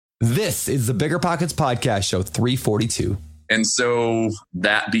This is the Bigger Pockets Podcast, show 342. And so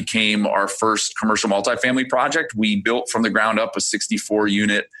that became our first commercial multifamily project. We built from the ground up a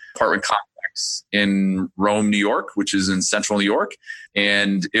 64-unit apartment complex in Rome, New York, which is in central New York.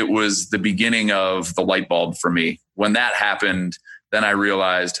 And it was the beginning of the light bulb for me. When that happened, then I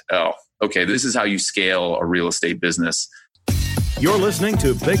realized, oh, okay, this is how you scale a real estate business. You're listening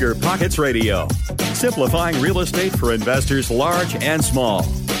to Bigger Pockets Radio, simplifying real estate for investors large and small.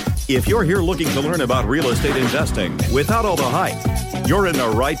 If you're here looking to learn about real estate investing without all the hype, you're in the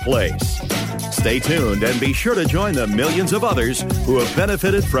right place. Stay tuned and be sure to join the millions of others who have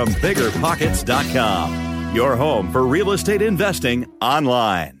benefited from BiggerPockets.com, your home for real estate investing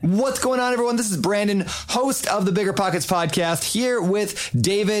online. What's going on, everyone? This is Brandon, host of the Bigger Pockets Podcast, here with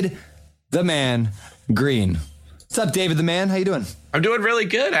David, the man, Green. What's up, David, the man? How you doing? I'm doing really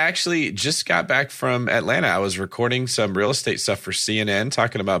good. I actually just got back from Atlanta. I was recording some real estate stuff for CNN,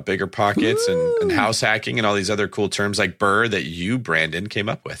 talking about bigger pockets and house hacking and all these other cool terms like BRRRR that you, Brandon, came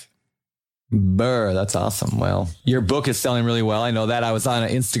up with. BRRRR, that's awesome. Well, your book is selling really well. I know that. I was on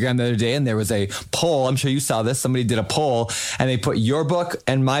Instagram the other day and there was a poll. I'm sure you saw this. Somebody did a poll and they put your book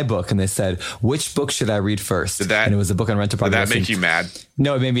and my book and they said, which book should I read first? And it was a book on rental property. Did that make you mad?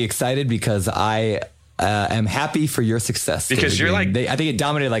 No, it made me excited because I am happy for your success. Because you're like, I think it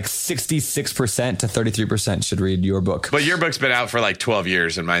dominated like 66% to 33% should read your book. But your book's been out for like 12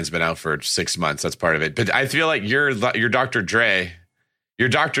 years and mine's been out for 6 months. That's part of it. But I feel like you're Dr. Dre. You're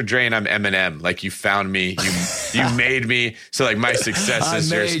Dr. Dre and I'm Eminem. Like you found me, you made me. So like my success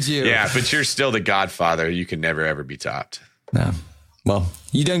is yours. You. Yeah, but you're still the Godfather. You can never ever be topped. No. Well,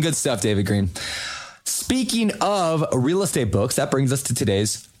 you done good stuff, David Green. Speaking of real estate books, that brings us to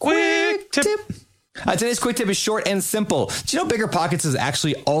today's quick tip. Today's quick tip is short and simple. Do you know Bigger Pockets is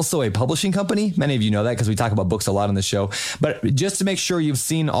actually also a publishing company? Many of you know that because we talk about books a lot on the show. But just to make sure you've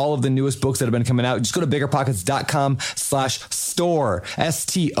seen all of the newest books that have been coming out, just go to biggerpockets.com/store, STORE,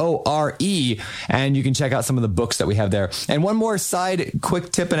 and you can check out some of the books that we have there. And one more side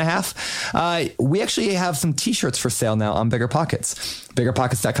quick tip and a half. We actually have some t-shirts for sale now on Bigger Pockets.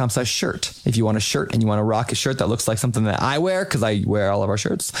 Biggerpockets.com/shirt. If you want a shirt and you want to rock a shirt that looks like something that I wear, because I wear all of our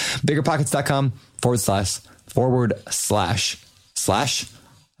shirts, biggerpockets.com// Why does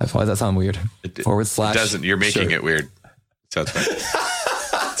that sound weird? / It doesn't. You're making it weird. Sounds fun.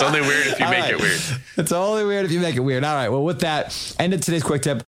 It's only weird if you make it weird. It's only weird if you make it weird. All right. Well, with that, end of today's quick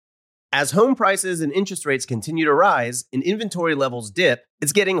tip. As home prices and interest rates continue to rise and inventory levels dip,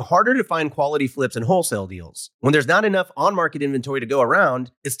 it's getting harder to find quality flips and wholesale deals. When there's not enough on-market inventory to go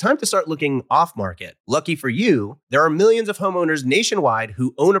around, it's time to start looking off-market. Lucky for you, there are millions of homeowners nationwide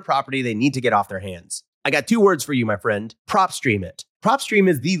who own a property they need to get off their hands. I got 2 words for you, my friend. PropStream it. PropStream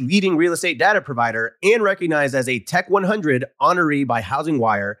is the leading real estate data provider and recognized as a Tech 100 honoree by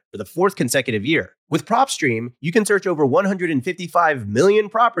HousingWire for the 4th consecutive year. With PropStream, you can search over 155 million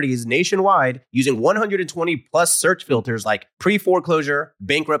properties nationwide using 120 plus search filters like pre-foreclosure,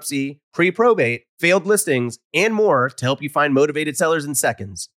 bankruptcy, pre-probate, failed listings, and more to help you find motivated sellers in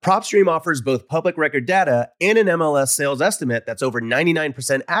seconds. PropStream offers both public record data and an MLS sales estimate that's over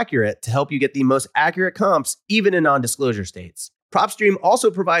 99% accurate to help you get the most accurate comps even in non-disclosure states. PropStream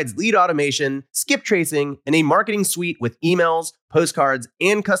also provides lead automation, skip tracing, and a marketing suite with emails, postcards,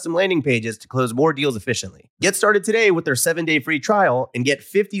 and custom landing pages to close more deals efficiently. Get started today with their 7-day free trial and get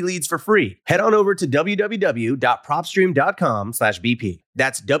 50 leads for free. Head on over to www.propstream.com/BP.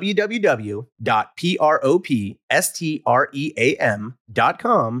 That's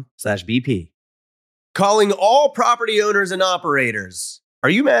www.propstream.com/BP. Calling all property owners and operators. Are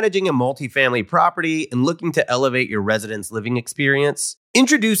you managing a multifamily property and looking to elevate your residents' living experience?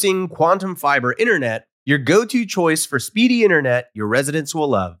 Introducing Quantum Fiber Internet, your go-to choice for speedy internet your residents will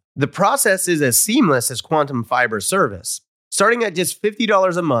love. The process is as seamless as Quantum Fiber's service. Starting at just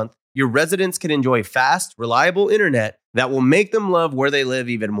 $50 a month, your residents can enjoy fast, reliable internet that will make them love where they live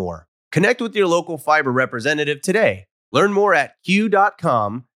even more. Connect with your local fiber representative today. Learn more at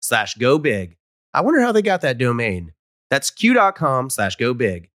q.com/gobig. I wonder how they got that domain. That's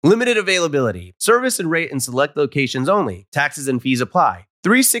q.com/gobig. Limited availability. Service and rate in select locations only. Taxes and fees apply.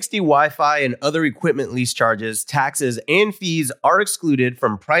 360 Wi-Fi and other equipment lease charges, taxes, and fees are excluded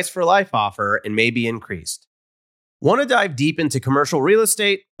from Price for Life offer and may be increased. Want to dive deep into commercial real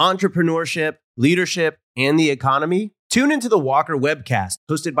estate, entrepreneurship, leadership, and the economy? Tune into the Walker Webcast,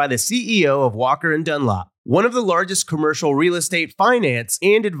 hosted by the CEO of Walker & Dunlop. one of the largest commercial real estate finance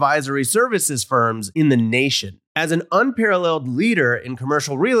and advisory services firms in the nation. As an unparalleled leader in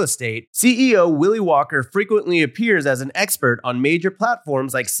commercial real estate, CEO Willie Walker frequently appears as an expert on major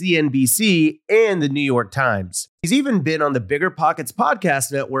platforms like CNBC and the New York Times. He's even been on the Bigger Pockets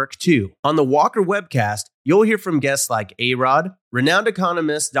podcast network too. On the Walker webcast, you'll hear from guests like A-Rod, renowned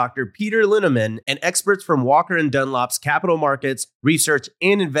economist Dr. Peter Linneman, and experts from Walker & Dunlop's capital markets, research,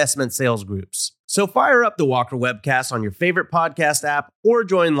 and investment sales groups. So fire up the Walker webcast on your favorite podcast app or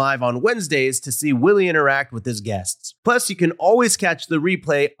join live on Wednesdays to see Willie interact with his guests. Plus, you can always catch the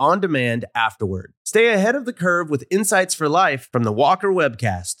replay on demand afterward. Stay ahead of the curve with insights for life from the Walker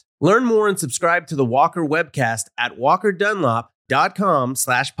webcast. Learn more and subscribe to the Walker webcast at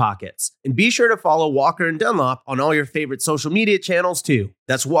walkerdunlop.com/pockets. And be sure to follow Walker & Dunlop on all your favorite social media channels too.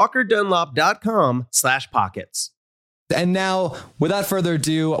 That's walkerdunlop.com/pockets. And now, without further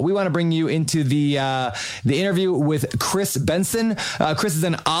ado, we want to bring you into the interview with Chris Benson. Chris is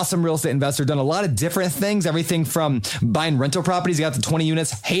an awesome real estate investor, done a lot of different things, everything from buying rental properties. He got to 20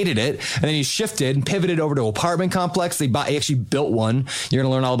 units, hated it, and then he shifted and pivoted over to apartment complex. He actually built one. You're going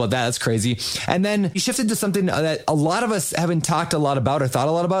to learn all about that. That's crazy. And then he shifted to something that a lot of us haven't talked a lot about or thought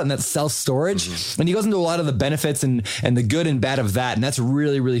a lot about, and that's self-storage. Mm-hmm. And he goes into a lot of the benefits and the good and bad of that. And that's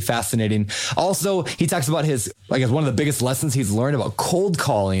really, really fascinating. Also, he talks about his, I guess, one of the biggest lessons he's learned about cold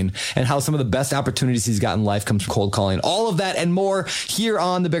calling and how some of the best opportunities he's got in life comes from cold calling. All of that and more here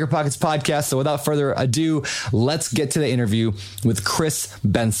on the Bigger Pockets podcast. So without further ado, let's get to the interview with Chris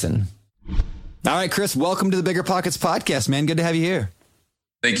Benson. All right, Chris, welcome to the Bigger Pockets podcast, man. Good to have you here.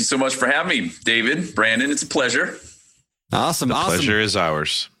 Thank you so much for having me, David, Brandon. It's a pleasure. Awesome. The pleasure is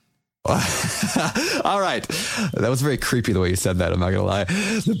ours. All right. That was very creepy the way you said that. I'm not going to lie.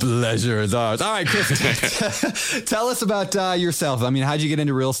 The pleasure is ours. All right, Chris, tell us about yourself. I mean, how'd you get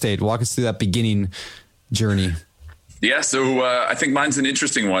into real estate? Walk us through that beginning journey. Yeah, so I think mine's an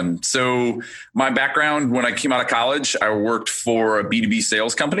interesting one. So my background, when I came out of college, I worked for a B2B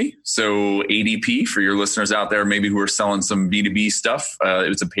sales company. So ADP, for your listeners out there, maybe who are selling some B2B stuff, it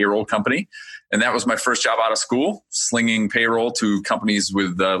was a payroll company. And that was my first job out of school, slinging payroll to companies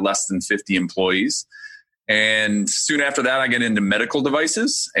with less than 50 employees. And soon after that, I get into medical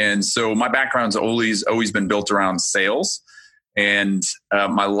devices. And so my background's always been built around sales. And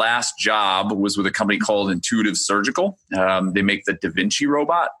my last job was with a company called Intuitive Surgical. They make the Da Vinci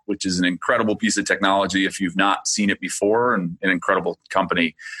robot, which is an incredible piece of technology if you've not seen it before, and an incredible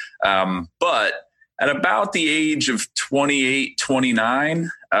company. But at about the age of 28, 29,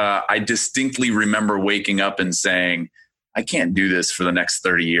 I distinctly remember waking up and saying, I can't do this for the next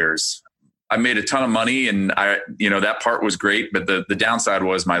 30 years. I made a ton of money and that part was great, but the downside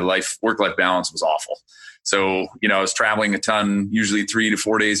was my work-life balance was awful. So, I was traveling a ton, usually 3 to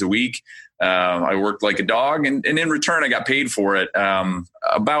 4 days a week. I worked like a dog and in return, I got paid for it.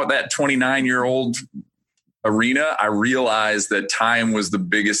 About that 29-year-old arena, I realized that time was the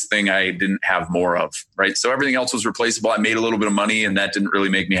biggest thing I didn't have more of, right? So everything else was replaceable. I made a little bit of money and that didn't really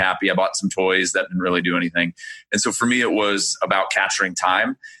make me happy. I bought some toys that didn't really do anything. And so for me, it was about capturing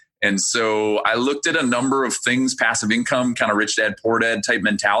time. And so I looked at a number of things, passive income, kind of rich dad, poor dad type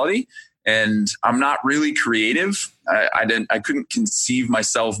mentality. And I'm not really creative. I couldn't conceive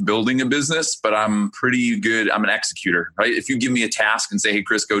myself building a business, but I'm pretty good. I'm an executor, right? If you give me a task and say, hey,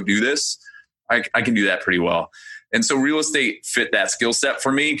 Chris, go do this, I can do that pretty well. And so real estate fit that skill set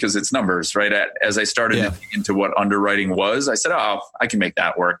for me because it's numbers, right? As I started looking into what underwriting was, I said, oh, I can make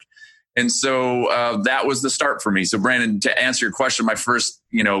that work. And so that was the start for me. So Brandon, to answer your question, my first,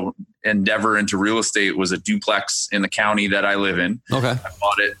 endeavor into real estate was a duplex in the county that I live in. Okay. I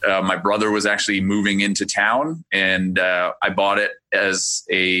bought it. My brother was actually moving into town and I bought it as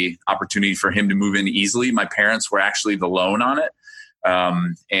a opportunity for him to move in easily. My parents were actually the loan on it.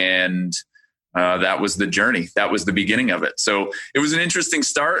 That was the journey. That was the beginning of it. So it was an interesting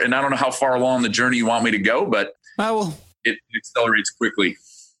start. And I don't know how far along the journey you want me to go, but it accelerates quickly.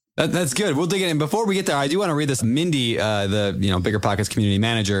 That's good. We'll dig in. Before we get there, I do want to read this. Mindy, the Bigger Pockets community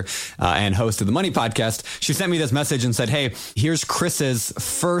manager and host of the Money Podcast, she sent me this message and said, hey, here's Chris's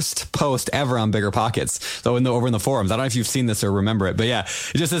first post ever on Bigger Pockets. So over in the forums. I don't know if you've seen this or remember it, but yeah,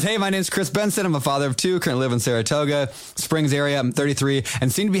 it just says, hey, my name's Chris Benson. I'm a father of 2, currently live in Saratoga Springs area. I'm 33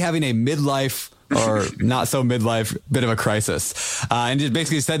 and seem to be having a midlife or not so midlife bit of a crisis. And it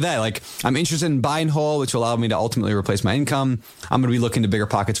basically said that, like, I'm interested in buy and hold, which will allow me to ultimately replace my income. I'm going to be looking to Bigger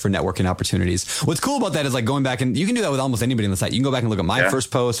Pockets for networking opportunities. What's cool about that is like going back, and you can do that with almost anybody on the site. You can go back and look at my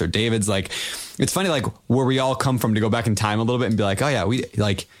first post or David's. Like, it's funny, like where we all come from, to go back in time a little bit and be like, oh yeah, we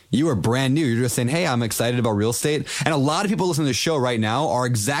like, You were brand new. You're just saying, hey, I'm excited about real estate. And a lot of people listening to the show right now are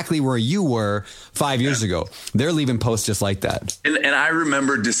exactly where you were 5 years ago. They're leaving posts just like that. And I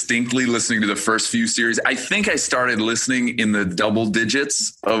remember distinctly listening to the first few series. I think I started listening in the double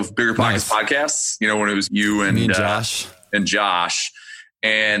digits of Bigger Pockets podcasts, when it was you and me and Josh.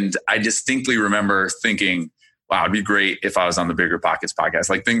 And I distinctly remember thinking, wow, it'd be great if I was on the Bigger Pockets podcast.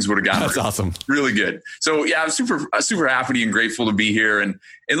 Like things would have gotten awesome. Really good. So yeah, I'm super happy and grateful to be here. And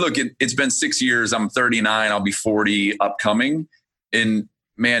look, it's been 6 years. I'm 39. I'll be 40 upcoming. And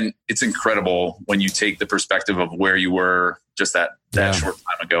man, it's incredible when you take the perspective of where you were just that short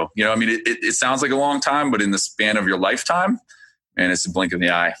time ago. It sounds like a long time, but in the span of your lifetime, man, it's a blink of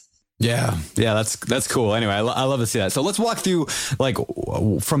the eye. Yeah, that's cool. Anyway, I love to see that. So let's walk through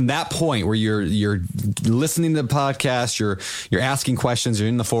from that point where you're listening to the podcast, you're asking questions, you're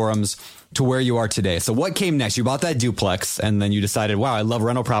in the forums, to where you are today. So what came next? You bought that duplex, and then you decided, wow, I love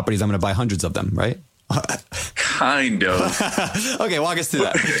rental properties. I'm going to buy hundreds of them, right? Kind of. Okay, walk us through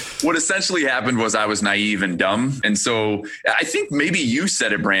that. What essentially happened was I was naive and dumb. And so I think maybe you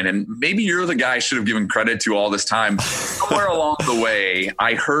said it, Brandon. Maybe you're the guy I should have given credit to all this time. Somewhere along the way,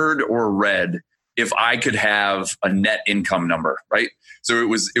 I heard or read if I could have a net income number, right? So it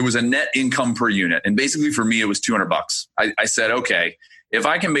was a net income per unit. And basically for me, it was $200. I said, okay, if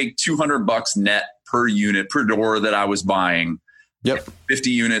I can make $200 net per unit per door that I was buying,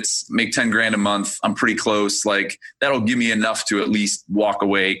 50 units, make 10 grand a month, I'm pretty close. Like that'll give me enough to at least walk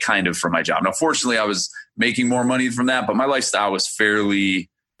away kind of from my job. Now, fortunately, I was making more money from that, but my lifestyle was we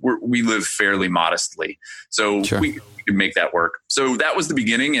live fairly modestly. So we could make that work. So that was the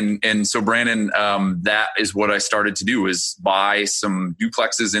beginning. And so Brandon, that is what I started to do, is buy some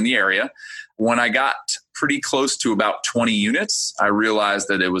duplexes in the area. When I got pretty close to about 20 units, I realized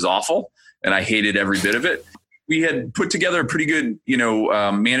that it was awful and I hated every bit of it. We had put together a pretty good,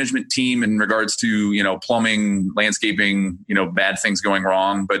 management team in regards to, plumbing, landscaping, bad things going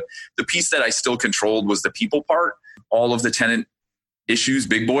wrong. But the piece that I still controlled was the people part. All of the tenant issues,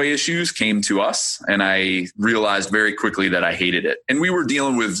 big boy issues, came to us. And I realized very quickly that I hated it. And we were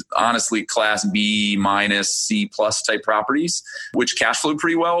dealing with, honestly, class B minus C plus type properties, which cash flowed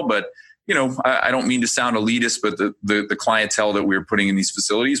pretty well. But, I don't mean to sound elitist, but the clientele that we were putting in these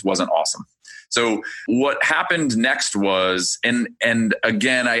facilities wasn't awesome. So what happened next was, and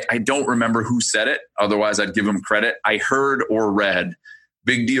again, I don't remember who said it. Otherwise, I'd give them credit. I heard or read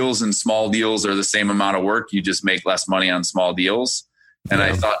big deals and small deals are the same amount of work. You just make less money on small deals. And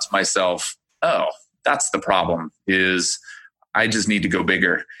I thought to myself, oh, that's the problem, is I just need to go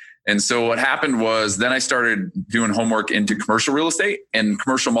bigger. And so what happened was then I started doing homework into commercial real estate, and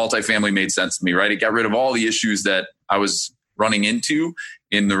commercial multifamily made sense to me, right? It got rid of all the issues that I was running into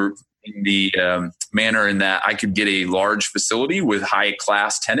in the manner in that I could get a large facility with high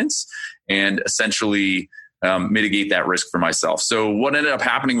class tenants and essentially mitigate that risk for myself. So what ended up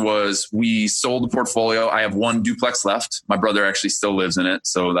happening was we sold the portfolio. I have one duplex left. My brother actually still lives in it,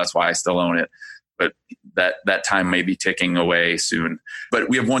 so that's why I still own it. But that time may be ticking away soon. But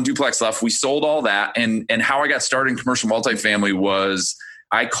we have one duplex left. We sold all that. And how I got started in commercial multifamily was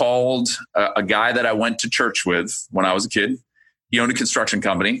I called a guy that I went to church with when I was a kid. He owned a construction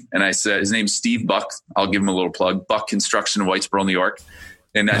company. And I said, his name's Steve Buck. I'll give him a little plug. Buck Construction in Whitesboro, New York.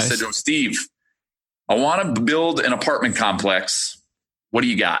 And I said to him, Steve, I want to build an apartment complex. What do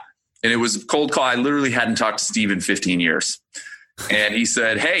you got? And it was a cold call. I literally hadn't talked to Steve in 15 years. And he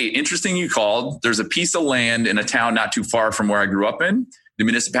said, hey, interesting you called. There's a piece of land in a town not too far from where I grew up in. The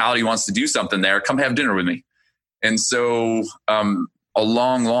municipality wants to do something there. Come have dinner with me. And so a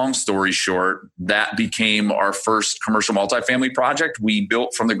long story short, that became our first commercial multifamily project. We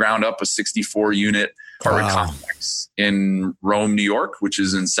built from the ground up a 64-unit apartment complex in Rome, New York, which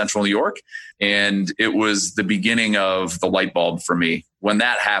is in central New York. And it was the beginning of the light bulb for me. When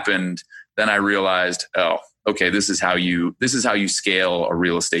that happened, then I realized, oh, okay, this is how you scale a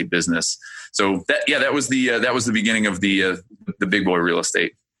real estate business. So that was the beginning of the big boy real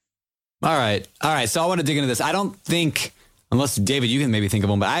estate. All right. So I want to dig into this. I don't think, unless David, you can maybe think of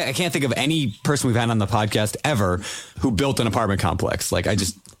one, but I can't think of any person we've had on the podcast ever who built an apartment complex.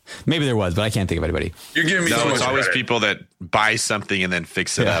 Maybe there was, but I can't think of anybody. You're giving me it's always people that buy something and then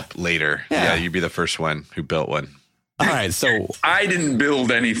fix it up later. Yeah, you'd be the first one who built one. All right, so I didn't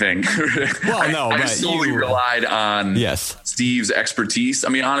build anything. Well, no, I solely relied on Steve's expertise. I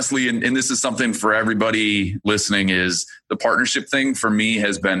mean, honestly, and this is something for everybody listening, is the partnership thing for me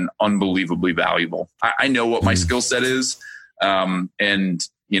has been unbelievably valuable. I know what my skill set is, and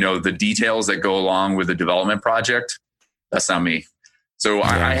the details that go along with a development project. That's not me. So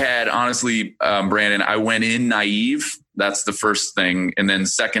I had, honestly, Brandon, I went in naive. That's the first thing. And then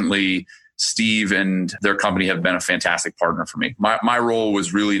secondly, Steve and their company have been a fantastic partner for me. My role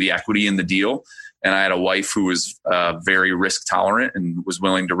was really the equity in the deal. And I had a wife who was very risk tolerant and was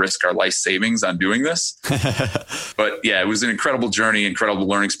willing to risk our life savings on doing this. But yeah, it was an incredible journey, incredible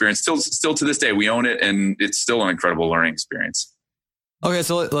learning experience. Still to this day, we own it, and it's still an incredible learning experience. Okay,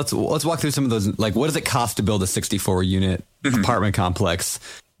 so let's walk through some of those. Like, what does it cost to build a 64 unit apartment complex?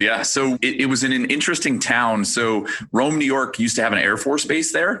 Yeah, so it was in an interesting town. So Rome, New York used to have an Air Force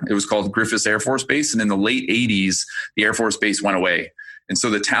base there. It was called Griffiths Air Force Base. And in the late 80s, the Air Force Base went away. And so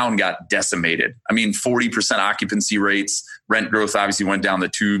the town got decimated. I mean, 40% occupancy rates, rent growth obviously went down the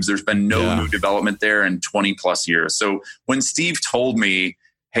tubes. There's been no new development there in 20 plus years. So when Steve told me,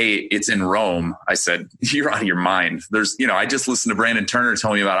 hey, it's in Rome, I said, you're out of your mind. I just listened to Brandon Turner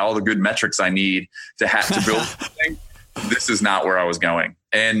tell me about all the good metrics I need to build something. This is not where I was going.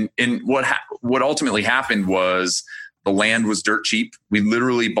 And what ultimately happened was the land was dirt cheap. We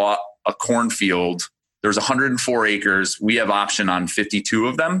literally bought a cornfield. There's 104 acres. We have option on 52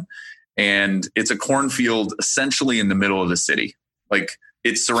 of them. And it's a cornfield essentially in the middle of the city. Like,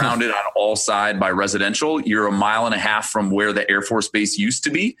 it's surrounded on all sides by residential. You're a mile and a half from where the Air Force Base used to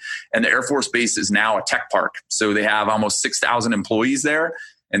be. And the Air Force Base is now a tech park. So they have almost 6,000 employees there.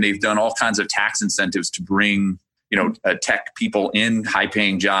 And they've done all kinds of tax incentives to bring tech people in, high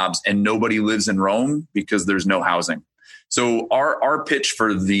paying jobs. And nobody lives in Rome because there's no housing. So our pitch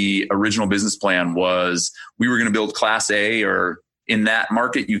for the original business plan was we were going to build Class A, or in that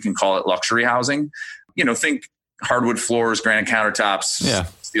market, you can call it luxury housing. Think hardwood floors, granite countertops,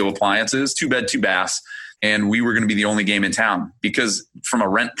 steel appliances, 2-bed, 2-baths. And we were going to be the only game in town because from a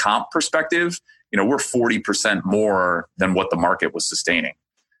rent comp perspective, we're 40% more than what the market was sustaining.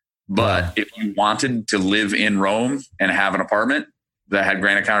 But if you wanted to live in Rome and have an apartment that had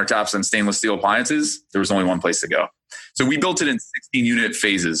granite countertops and stainless steel appliances, there was only one place to go. So we built it in 16 unit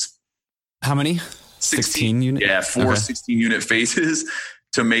phases. How many? 16 units? Yeah, 16 unit phases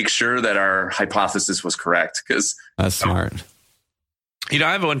to make sure that our hypothesis was correct. Because that's smart. I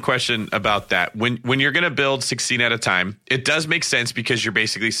have one question about that. When you're going to build 16 at a time, it does make sense because you're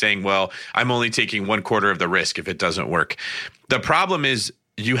basically saying, well, I'm only taking 1/4 of the risk if it doesn't work. The problem is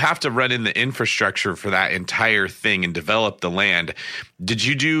you have to run in the infrastructure for that entire thing and develop the land. Did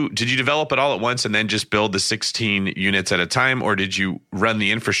you develop it all at once and then just build the 16 units at a time? Or did you run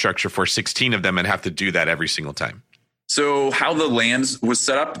the infrastructure for 16 of them and have to do that every single time? So how the land was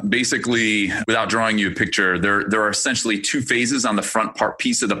set up, basically, without drawing you a picture, there are essentially 2 phases on the front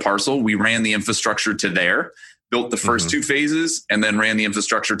piece of the parcel. We ran the infrastructure to there, built the first 2 phases, and then ran the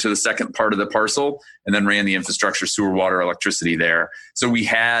infrastructure to the second part of the parcel, and then ran the infrastructure, sewer, water, electricity there. So we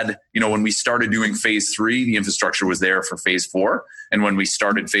had, when we started doing phase 3, the infrastructure was there for phase 4. And when we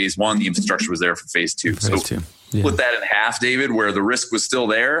started phase 1, the infrastructure was there for phase 2. Split that in half, David, where the risk was still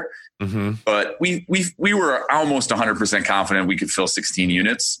there. But we were almost 100% confident we could fill 16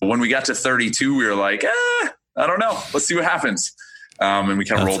 units. But when we got to 32, we were like, I don't know. Let's see what happens. And we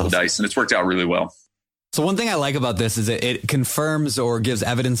kind of rolled the dice, and it's worked out really well. So one thing I like about this is it confirms or gives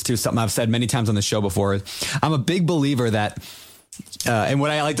evidence to something I've said many times on the show before. I'm a big believer that, and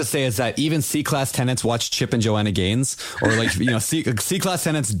what I like to say is that even C-class tenants watch Chip and Joanna Gaines, or C-class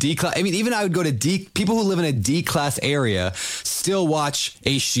tenants, D-class. I mean, even I would go to people who live in a D-class area still watch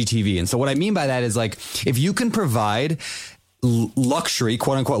HGTV. And so what I mean by that is, like, if you can provide luxury,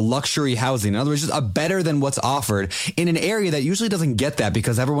 quote unquote, luxury housing. In other words, just a better than what's offered in an area that usually doesn't get that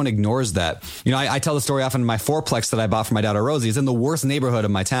because everyone ignores that. I tell the story often. My 4-plex that I bought for my daughter Rosie is in the worst neighborhood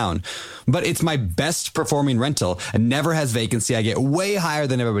of my town, but it's my best performing rental and never has vacancy. I get way higher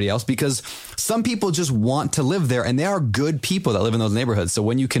than everybody else because some people just want to live there, and they are good people that live in those neighborhoods. So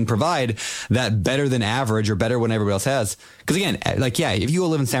when you can provide that better than average or better than everybody else has, because again, if you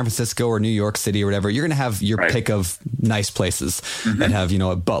live in San Francisco or New York City or whatever, you're going to have your pick of nice places that have,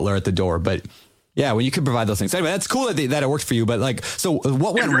 a butler at the door. But yeah, when you can provide those things. Anyway, that's cool that it worked for you. But so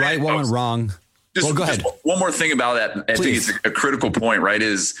what went right? What went wrong? Go ahead. One more thing about that. I think it's a critical point, right?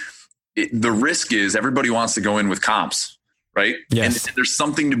 The risk is everybody wants to go in with comps, right? Yes. And there's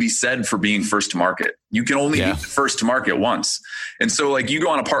something to be said for being first to market. You can only be first to market once. And so you go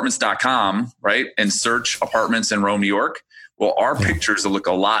on apartments.com, right? And search apartments in Rome, New York. Well, our pictures will look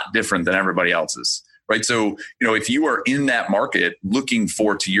a lot different than everybody else's. Right. So, if you are in that market looking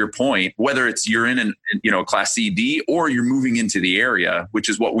for, to your point, whether it's you're in Class C, D, or you're moving into the area, which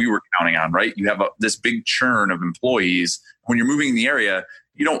is what we were counting on, right? You have this big churn of employees. When you're moving in the area,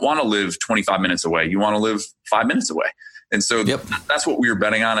 you don't want to live 25 minutes away. You want to live 5 minutes away. And so that's what we were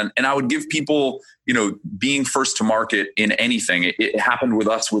betting on. And I would give people, being first to market in anything. It happened with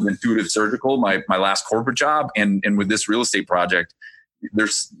us with Intuitive Surgical, my last corporate job. And with this real estate project,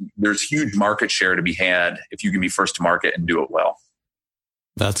 there's huge market share to be had if you can be first to market and do it well.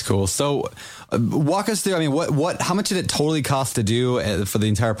 That's cool. So walk us through, how much did it totally cost to do for the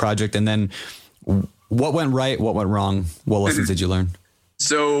entire project? And then what went right? What went wrong? What lessons did you learn?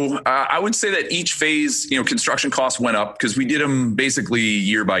 So I would say that each phase, construction costs went up because we did them basically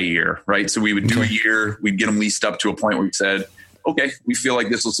year by year, right? So we would do a year, we'd get them leased up to a point where we said, okay, we feel like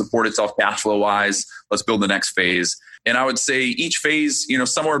this will support itself cash flow wise. Let's build the next phase. And I would say each phase,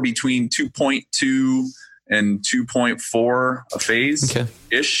 somewhere between 2.2 and 2.4 a phase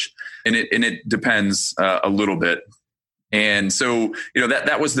ish. And it depends a little bit. And so,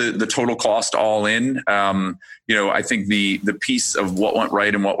 that was the total cost all in. I think the piece of what went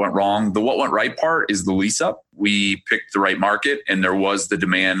right and what went wrong, the what went right part is the lease up. We picked the right market and there was the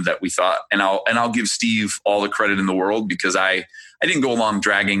demand that we thought, and I'll give Steve all the credit in the world because I didn't go along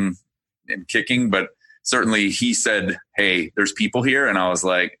dragging and kicking, but certainly he said, hey, there's people here. And I was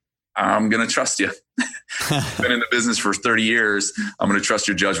like, I'm going to trust you. Been in the business for 30 years. I'm going to trust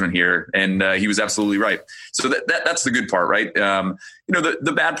your judgment here. And he was absolutely right. So that's the good part, right?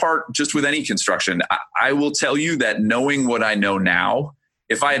 The bad part, just with any construction, I will tell you that knowing what I know now,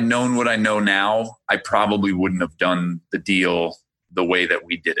 if I had known what I know now, I probably wouldn't have done the deal the way that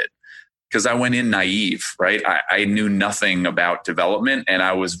we did it. Because I went in naive, right? I knew nothing about development and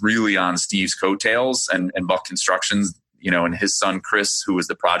I was really on Steve's coattails and Buck Construction's, and his son, Chris, who was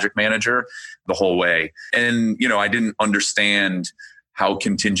the project manager the whole way. And, I didn't understand how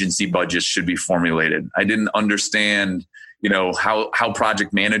contingency budgets should be formulated. I didn't understand, how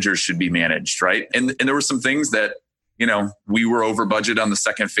project managers should be managed, right? And there were some things that, we were over budget on the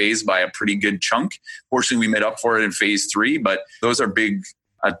second phase by a pretty good chunk. Fortunately, we made up for it in phase 3, but those are big.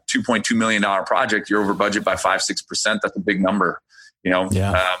 A $2.2 million project, you're over budget by 5-6%. That's a big number,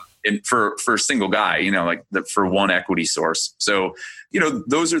 and for a single guy, for one equity source. So,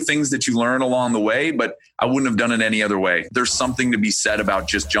 those are things that you learn along the way, but I wouldn't have done it any other way. There's something to be said about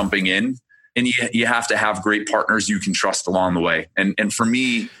just jumping in, and you have to have great partners you can trust along the way. And for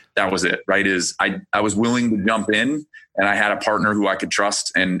me, that was it, right? I was willing to jump in and I had a partner who I could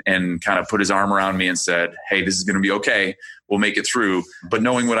trust and kind of put his arm around me and said, hey, this is going to be okay. We'll make it through. But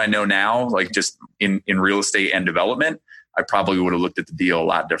knowing what I know now, like just in real estate and development, I probably would have looked at the deal a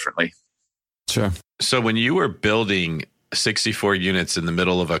lot differently. Sure. So when you were building 64 units in the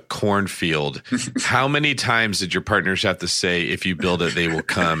middle of a cornfield, how many times did your partners have to say, if you build it, they will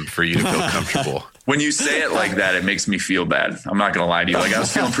come for you to feel comfortable? When you say it like that, it makes me feel bad. I'm not going to lie to you. Like I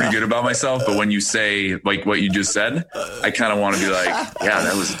was feeling pretty good about myself, but when you say like what you just said, I kind of want to be like, yeah,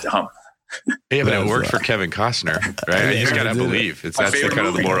 that was dumb. Yeah, but it worked for Kevin Costner, right? You just got to believe. That's the kind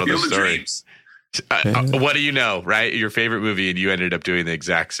of the moral of the story. What do you know, right? Your favorite movie, and you ended up doing the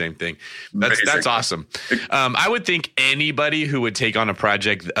exact same thing. That's awesome. I would think anybody who would take on a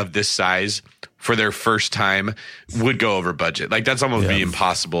project of this size for their first time would go over budget. Like that's almost be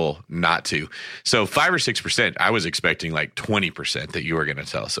impossible not to. So 5 or 6%, I was expecting like 20% that you were going to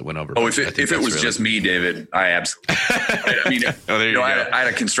tell us it went over budget. If it was just me, David, I absolutely. I had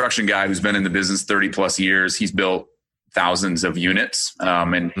a construction guy who's been in the business 30 plus years. He's built thousands of units,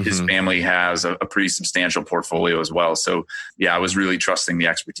 and his family has a pretty substantial portfolio as well. So yeah, I was really trusting the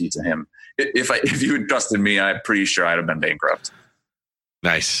expertise of him. If you had trusted me, I'm pretty sure I'd have been bankrupt.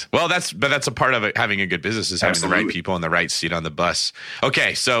 Nice. Well, that's a part of it. Having a good business is having the right people in the right seat on the bus.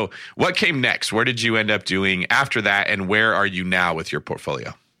 Okay. So what came next? Where did you end up doing after that? And where are you now with your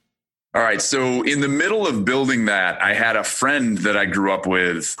portfolio? All right. So in the middle of building that, I had a friend that I grew up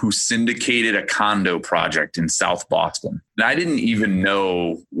with who syndicated a condo project in South Boston. And I didn't even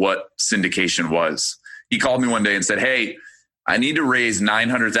know what syndication was. He called me one day and said, hey, I need to raise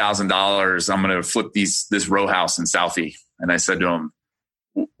 $900,000. I'm going to flip this row house in Southie. And I said to him,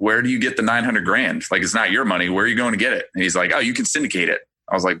 where do you get the $900,000? Like, it's not your money. Where are you going to get it? And he's like, oh, you can syndicate it.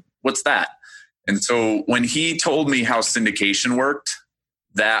 I was like, what's that? And so when he told me how syndication worked,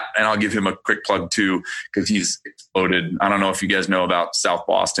 and I'll give him a quick plug too, because he's exploded. I don't know if you guys know about South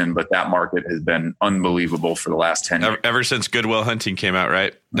Boston, but that market has been unbeliable for the last 10 years. Ever since Good Will Hunting came out,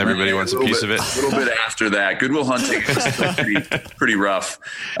 right? Everybody wants a piece of it. A little bit after that. Good Will Hunting is still pretty rough.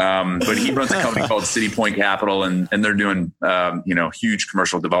 But he runs a company called City Point Capital, and they're doing huge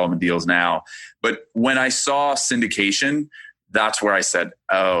commercial development deals now. But when I saw syndication, that's where I said,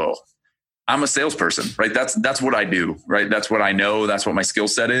 oh, I'm a salesperson, right? That's what I do, right? That's what I know. That's what my skill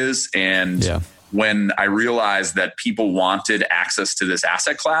set is. And when I realized that people wanted access to this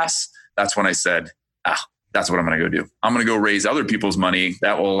asset class, that's when I said, that's what I'm going to go do. I'm going to go raise other people's money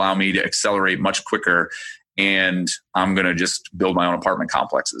that will allow me to accelerate much quicker. And I'm going to just build my own apartment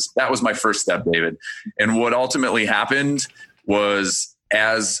complexes. That was my first step, David. And what ultimately happened was,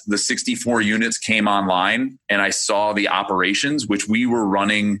 as the 64 units came online and I saw the operations, which we were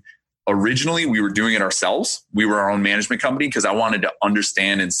running originally, we were doing it ourselves. We were our own management company because I wanted to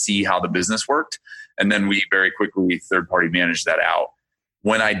understand and see how the business worked. And then we very quickly third-party managed that out.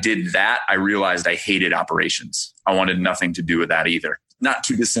 When I did that, I realized I hated operations. I wanted nothing to do with that either. Not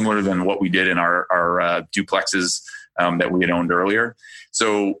too dissimilar than what we did in our duplexes that we had owned earlier.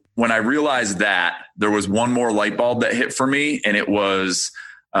 So when I realized that, there was one more light bulb that hit for me. And it was,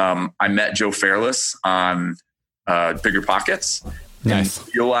 I met Joe Fairless on Bigger Pockets. Nice.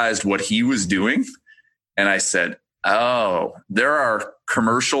 And realized what he was doing. And I said, oh, there are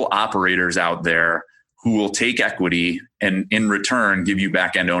commercial operators out there who will take equity and in return give you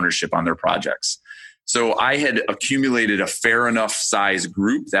back end ownership on their projects. So I had accumulated a fair enough size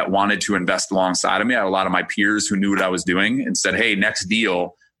group that wanted to invest alongside of me. I had a lot of my peers who knew what I was doing and said, hey, next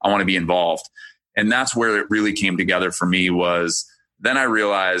deal, I want to be involved. And that's where it really came together for me. Was then I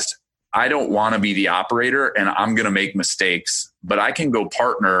realized I don't want to be the operator and I'm going to make mistakes, but I can go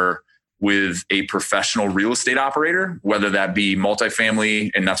partner with a professional real estate operator, whether that be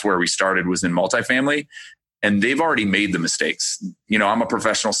multifamily. And that's where we started, was in multifamily. And they've already made the mistakes. You know, I'm a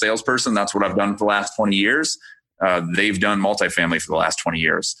professional salesperson. That's what I've done for the last 20 years. They've done multifamily for the last 20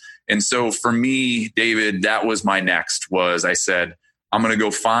 years. And so for me, David, that was my next. Was I said, I'm going to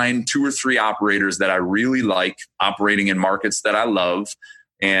go find 2 or 3 operators that I really like operating in markets that I love.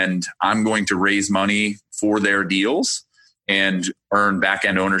 And I'm going to raise money for their deals and earn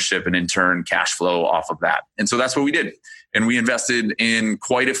back-end ownership and in turn cash flow off of that. And so that's what we did. And we invested in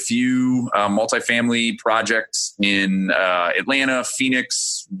quite a few multifamily projects in Atlanta,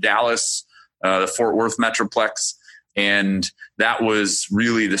 Phoenix, Dallas, the Fort Worth Metroplex. And that was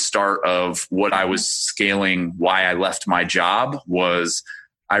really the start of what I was scaling. Why I left my job was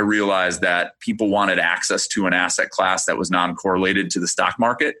I realized that people wanted access to an asset class that was non-correlated to the stock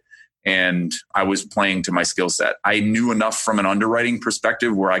market. And I was playing to my skill set. I knew enough from an underwriting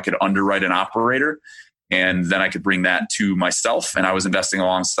perspective where I could underwrite an operator, and then I could bring that to myself. And I was investing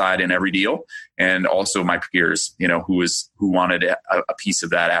alongside in every deal, and also my peers, you know, who wanted a piece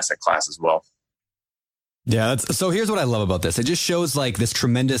of that asset class as well. Yeah. So here's what I love about this. It just shows like this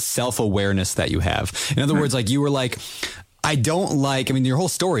tremendous self-awareness that you have. In other words, like you were like, I don't like, I mean, your whole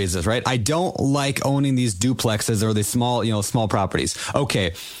story is this, right? I don't like owning these duplexes or these small properties.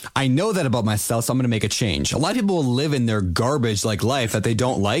 Okay. I know that about myself, so I'm going to make a change. A lot of people will live in their garbage like life that they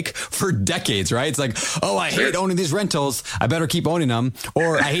don't like for decades, right? It's like, oh, I hate owning these rentals. I better keep owning them.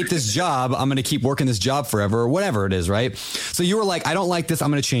 Or I hate this job. I'm going to keep working this job forever, or whatever it is, right? So you were like, I don't like this. I'm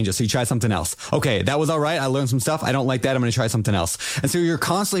going to change it. So you try something else. Okay. That was all right. I learned some stuff. I don't like that. I'm going to try something else. And so you're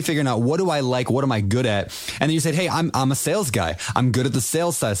constantly figuring out, what do I like? What am I good at? And then you said, hey, I'm a sales guy. I'm good at the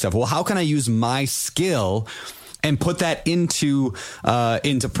sales side of stuff. Well, how can I use my skill and put that into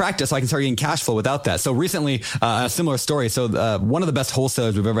practice so I can start getting cash flow without that? So recently, a similar story. So one of the best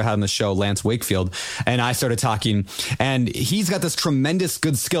wholesalers we've ever had on the show, Lance Wakefield, and I started talking, and he's got this tremendous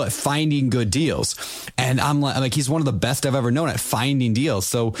good skill at finding good deals. And I'm like, he's one of the best I've ever known at finding deals.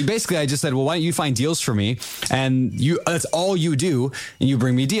 So basically I just said, well, why don't you find deals for me? And that's all you do, and you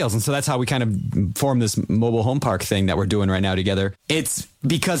bring me deals. And so that's how we kind of formed this mobile home park thing that we're doing right now together. It's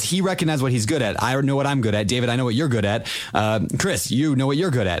because he recognized what he's good at. I know what I'm good at. David, I know what you're good at. Chris, you know what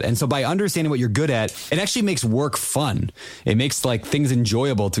you're good at. And so by understanding what you're good at, it actually makes work fun. It makes like things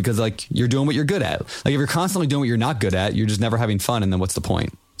enjoyable because like you're doing what you're good at. Like if you're constantly doing what you're not good at, you're just never having fun. And then what's the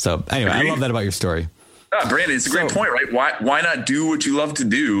point? So anyway, I love that about your story. Brandon, it's a great point, right? Why not do what you love to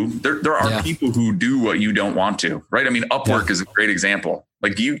do? There are people who do what you don't want to, right? I mean, Upwork is a great example.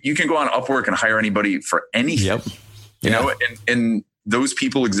 Like you can go on Upwork and hire anybody for anything, you know, and those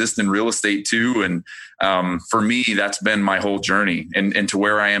people exist in real estate too. And for me, that's been my whole journey. And to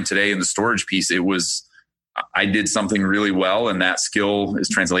where I am today in the storage piece, I did something really well, and that skill is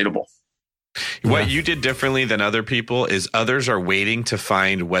translatable. What you did differently than other people is others are waiting to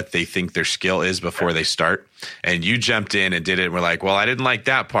find what they think their skill is before they start. And you jumped in and did it. And we're like, well, I didn't like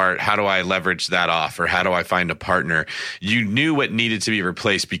that part. How do I leverage that off? Or how do I find a partner? You knew what needed to be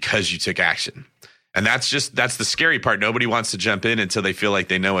replaced because you took action. And that's the scary part. Nobody wants to jump in until they feel like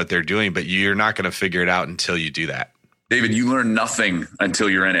they know what they're doing, but you're not going to figure it out until you do that. David, you learn nothing until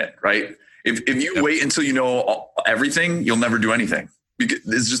you're in it, right? If you wait until you know everything, you'll never do anything.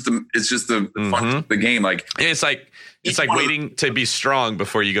 It's just the fun of the game. Like it's like waiting to be strong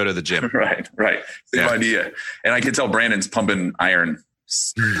before you go to the gym. Right. Same idea. And I can tell Brandon's pumping iron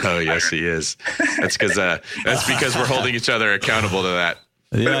Oh, yes, he is. That's because we're holding each other accountable to that.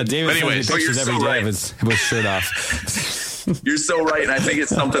 Yeah, David anyways, sends me pictures every day right. with shirt off. You're so right. And I think it's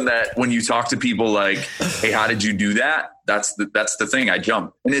something that when you talk to people like, hey, how did you do that? That's the thing. I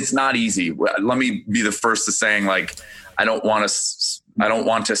jump, and it's not easy. Let me be the first to saying, like, I don't want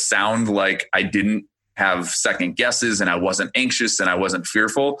to sound like I didn't have second guesses and I wasn't anxious and I wasn't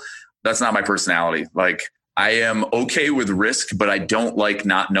fearful. That's not my personality. Like, I am okay with risk, but I don't like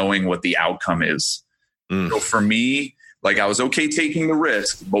not knowing what the outcome is. So for me, like, I was okay taking the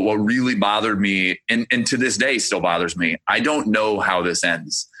risk, but what really bothered me, and to this day still bothers me, I don't know how this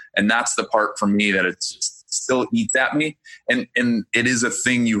ends. And that's the part for me that it still eats at me. And it is a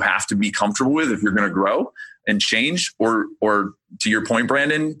thing you have to be comfortable with if you're going to grow and change, or to your point,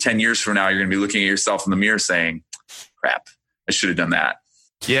 Brandon, 10 years from now, you're going to be looking at yourself in the mirror saying, crap, I should have done that.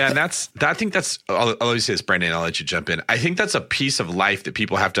 Yeah, and I think that's, I'll always say this, Brandon, I'll let you jump in. I think that's a piece of life that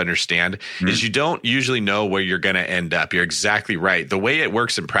people have to understand is you don't usually know where you're going to end up. You're exactly right. The way it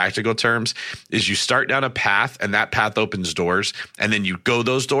works in practical terms is you start down a path and that path opens doors, and then you go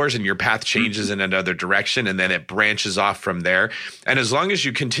those doors and your path changes in another direction, and then it branches off from there. And as long as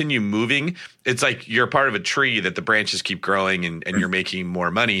you continue moving, it's like you're part of a tree that the branches keep growing and you're making more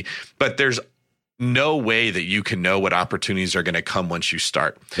money. But there's no way that you can know what opportunities are going to come once you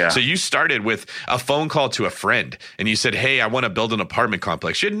start. Yeah. So you started with a phone call to a friend and you said, hey, I want to build an apartment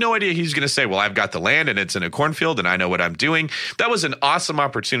complex. You had no idea he's going to say, well, I've got the land and it's in a cornfield and I know what I'm doing. That was an awesome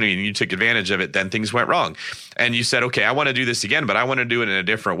opportunity and you took advantage of it. Then things went wrong. And you said, okay, I want to do this again, but I want to do it in a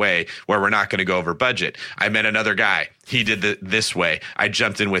different way where we're not going to go over budget. I met another guy. He did this way. I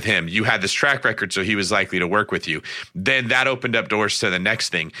jumped in with him. You had this track record, so he was likely to work with you. Then that opened up doors to the next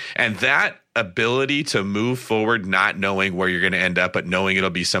thing. And that ability to move forward, not knowing where you're going to end up, but knowing it'll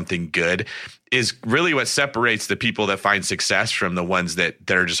be something good, is really what separates the people that find success from the ones that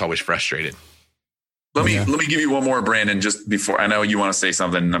are just always frustrated. Let me give you one more, Brandon, just before. I know you want to say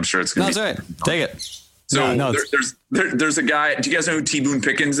something, and I'm sure it's going to be. That's right. Take it. So there's a guy. Do you guys know who T. Boone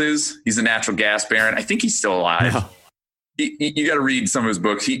Pickens is? He's a natural gas baron. I think he's still alive. No. You got to read some of his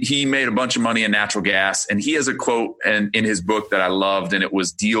books. He made a bunch of money in natural gas, and he has a quote in his book that I loved, and it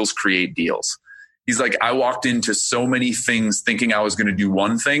was, deals create deals. He's like, I walked into so many things thinking I was going to do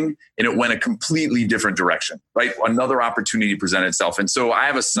one thing, and it went a completely different direction, right? Another opportunity presented itself. And so I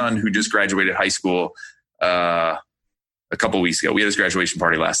have a son who just graduated high school a couple of weeks ago. We had his graduation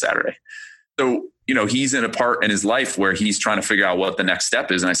party last Saturday. So, he's in a part in his life where he's trying to figure out what the next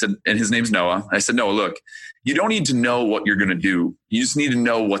step is. And I said, and his name's Noah. I said, Noah, look, you don't need to know what you're going to do. You just need to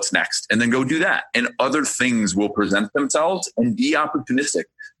know what's next and then go do that. And other things will present themselves, and be opportunistic.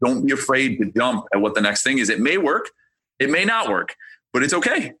 Don't be afraid to jump at what the next thing is. It may work. It may not work, but it's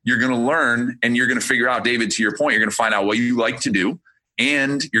okay. You're going to learn, and you're going to figure out, David, to your point, you're going to find out what you like to do,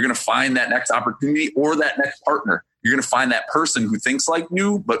 and you're going to find that next opportunity or that next partner. You're going to find that person who thinks like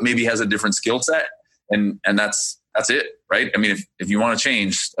you, but maybe has a different skill set. And that's it, right? I mean, if you want to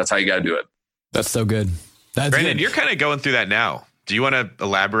change, that's how you got to do it. That's so good. Brandon, you're kind of going through that now. Do you want to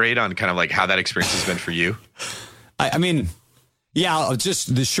elaborate on kind of like how that experience has been for you? I mean, yeah,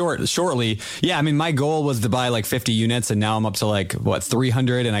 just shortly. Yeah, I mean, my goal was to buy like 50 units, and now I'm up to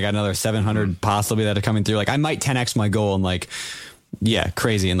 300, and I got another 700 possibly that are coming through. Like, I might 10x my goal in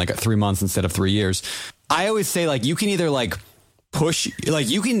crazy in 3 months instead of 3 years. I always say you can either push,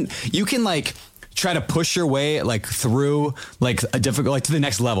 you can try to push your way through a difficult, to the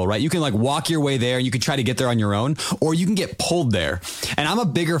next level, right? You can walk your way there, and you can try to get there on your own, or you can get pulled there. And I'm a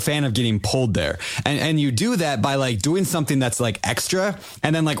bigger fan of getting pulled there. And you do that by doing something that's extra.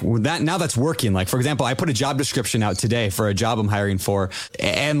 And then that, now that's working. For example, I put a job description out today for a job I'm hiring for.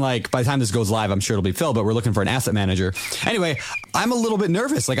 And by the time this goes live, I'm sure it'll be filled, but we're looking for an asset manager. Anyway, I'm a little bit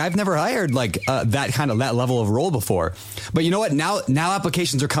nervous. I've never hired that level of role before. But you know what? Now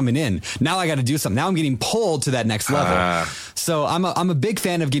applications are coming in. Now I got to do something. Now I'm getting pulled to that next level. So I'm a big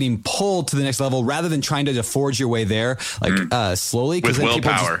fan of getting pulled to the next level rather than trying to forge your way there slowly. With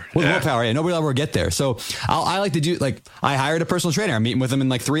willpower. Willpower. Yeah, nobody will ever get there. So I like to do, I hired a personal trainer. I'm meeting with him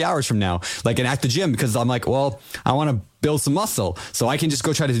in 3 hours from now, and at the gym, because I'm I want to build some muscle. So I can just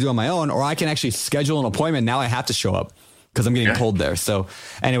go try to do it on my own, or I can actually schedule an appointment. Now I have to show up because I'm getting pulled there. So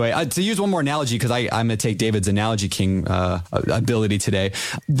anyway, to use one more analogy, because I'm going to take David's Analogy King ability today.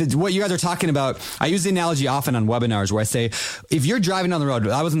 What you guys are talking about, I use the analogy often on webinars where I say, if you're driving down the road,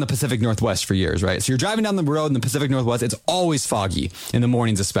 I was in the Pacific Northwest for years, right? So you're driving down the road in the Pacific Northwest, it's always foggy in the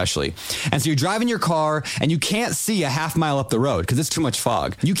mornings especially. And so you're driving your car and you can't see a half mile up the road because it's too much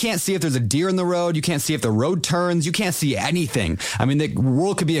fog. You can't see if there's a deer in the road. You can't see if the road turns. You can't see anything. I mean, the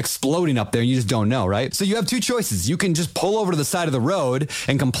world could be exploding up there and you just don't know, right? So you have two choices. You can just pull over to the side of the road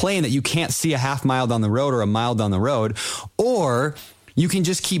and complain that you can't see a half mile down the road or a mile down the road, or you can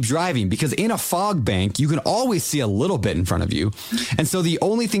just keep driving, because in a fog bank, you can always see a little bit in front of you. And so the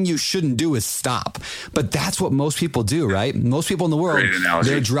only thing you shouldn't do is stop. But that's what most people do, right? Most people in the world,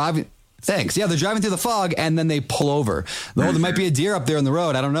 they're driving. Thanks. Yeah, they're driving through the fog and then they pull over. Oh, there might be a deer up there in the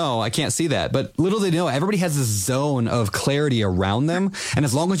road. I don't know. I can't see that. But little they know, everybody has this zone of clarity around them. And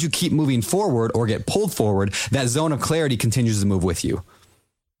as long as you keep moving forward or get pulled forward, that zone of clarity continues to move with you.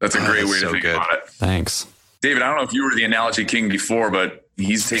 That's a great way to think about it. Thanks. David, I don't know if you were the analogy king before, but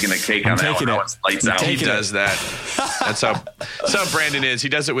he's taking the cake on that one. Lights out. He does that. That's how Brandon is. He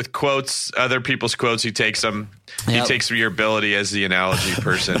does it with quotes, other people's quotes. He takes them. He takes your ability as the analogy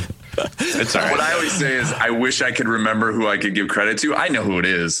person. It's all right. What I always say is, I wish I could remember who I could give credit to. I know who it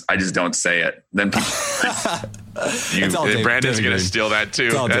is. I just don't say it. Then people. Brandon's going to steal that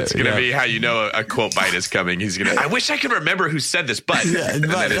too. That's going to be how you know a quote bite is coming. He's going to, I wish I could remember who said this, but, and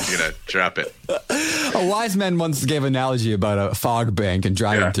then he's going to drop it. A wise man once gave an analogy about a fog bank and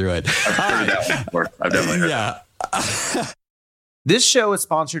driving through it. I've heard that before. I've definitely heard that. This show is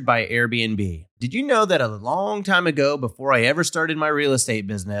sponsored by Airbnb. Did you know that a long time ago, before I ever started my real estate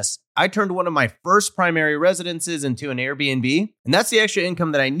business, I turned one of my first primary residences into an Airbnb? And that's the extra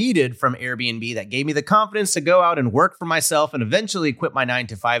income that I needed from Airbnb that gave me the confidence to go out and work for myself and eventually quit my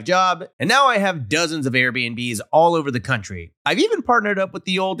 9-to-5 job. And now I have dozens of Airbnbs all over the country. I've even partnered up with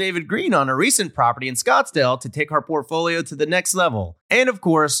the old David Green on a recent property in Scottsdale to take our portfolio to the next level. And of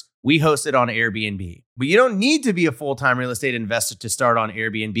course, we host it on Airbnb. But you don't need to be a full-time real estate investor to start on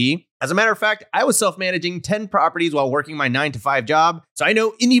Airbnb. As a matter of fact, I was self-managing 10 properties while working my 9-to-5 job, so I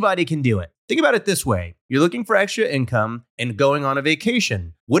know anybody can do it. Think about it this way. You're looking for extra income and going on a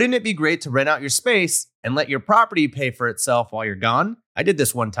vacation. Wouldn't it be great to rent out your space and let your property pay for itself while you're gone? I did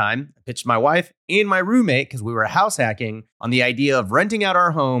this one time. I pitched my wife and my roommate, because we were house hacking, on the idea of renting out our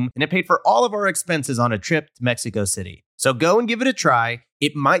home, and it paid for all of our expenses on a trip to Mexico City. So go and give it a try.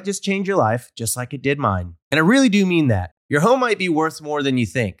 It might just change your life, just like it did mine. And I really do mean that. Your home might be worth more than you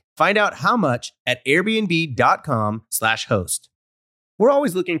think. Find out how much at airbnb.com/host. We're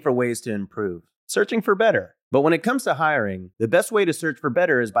always looking for ways to improve, searching for better. But when it comes to hiring, the best way to search for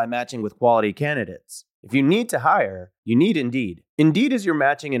better is by matching with quality candidates. If you need to hire, you need Indeed. Indeed is your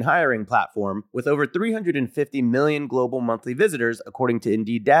matching and hiring platform with over 350 million global monthly visitors, according to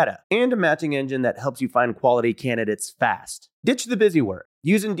Indeed data, and a matching engine that helps you find quality candidates fast. Ditch the busy work.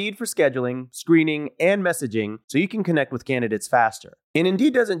 Use Indeed for scheduling, screening, and messaging so you can connect with candidates faster. And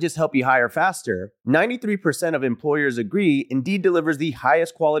Indeed doesn't just help you hire faster. 93% of employers agree Indeed delivers the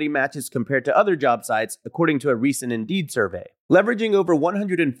highest quality matches compared to other job sites, according to a recent Indeed survey. Leveraging over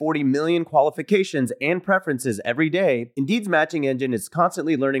 140 million qualifications and preferences every day, Indeed's matching engine is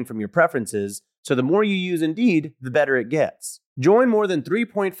constantly learning from your preferences, so the more you use Indeed, the better it gets. Join more than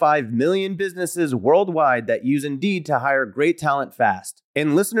 3.5 million businesses worldwide that use Indeed to hire great talent fast.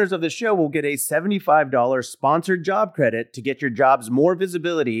 And listeners of the show will get a $75 sponsored job credit to get your jobs more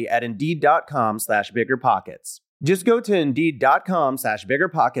visibility at Indeed.com/biggerpockets. Just go to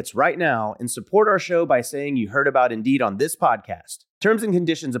Indeed.com/biggerpockets right now and support our show by saying you heard about Indeed on this podcast. Terms and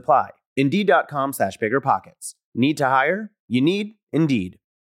conditions apply. Indeed.com/biggerpockets. Need to hire? You need Indeed.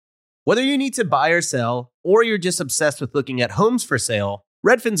 Whether you need to buy or sell, or you're just obsessed with looking at homes for sale,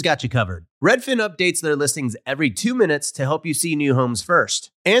 Redfin's got you covered. Redfin updates their listings every 2 minutes to help you see new homes first.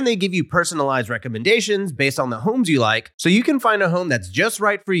 And they give you personalized recommendations based on the homes you like, so you can find a home that's just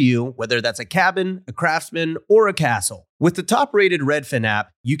right for you, whether that's a cabin, a craftsman, or a castle. With the top-rated Redfin app,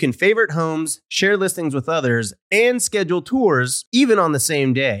 you can favorite homes, share listings with others, and schedule tours even on the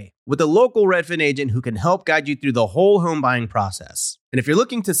same day, with a local Redfin agent who can help guide you through the whole home buying process. And if you're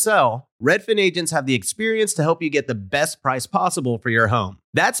looking to sell, Redfin agents have the experience to help you get the best price possible for your home.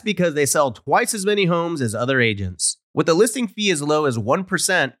 That's because they sell twice as many homes as other agents. With a listing fee as low as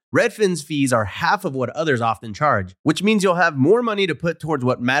 1%, Redfin's fees are half of what others often charge, which means you'll have more money to put towards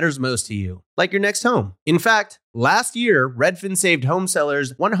what matters most to you, like your next home. In fact, last year, Redfin saved home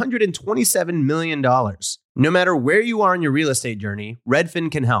sellers $127 million. No matter where you are in your real estate journey,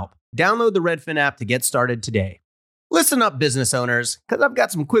 Redfin can help. Download the Redfin app to get started today. Listen up, business owners, because I've got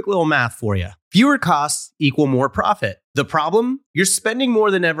some quick little math for you. Fewer costs equal more profit. The problem? You're spending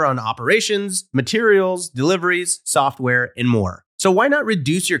more than ever on operations, materials, deliveries, software, and more. So why not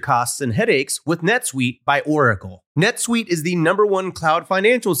reduce your costs and headaches with NetSuite by Oracle? NetSuite is the #1 cloud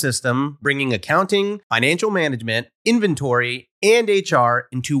financial system, bringing accounting, financial management, inventory, and HR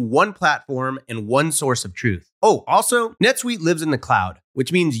into one platform and one source of truth. Oh, also, NetSuite lives in the cloud,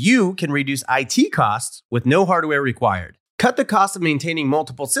 which means you can reduce IT costs with no hardware required. Cut the cost of maintaining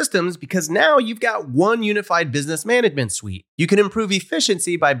multiple systems because now you've got one unified business management suite. You can improve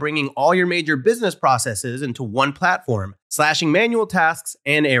efficiency by bringing all your major business processes into one platform, slashing manual tasks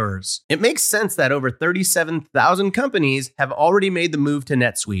and errors. It makes sense that over 37,000 companies have already made the move to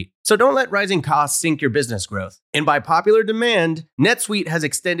NetSuite. So don't let rising costs sink your business growth. And by popular demand, NetSuite has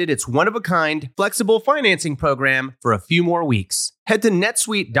extended its one-of-a-kind, flexible financing program for a few more weeks. Head to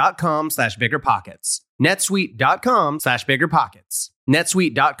netsuite.com/biggerpockets. netsuite.com/biggerpockets.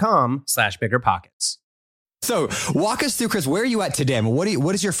 netsuite.com/biggerpockets. So walk us through, Chris, where are you at today? I mean,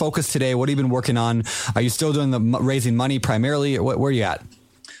 what is your focus today? What have you been working on? Are you still doing the raising money primarily? Where are you at?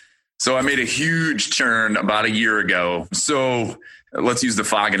 So I made a huge turn about a year ago. So let's use the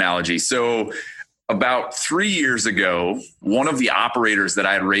fog analogy. So about 3 years ago, one of the operators that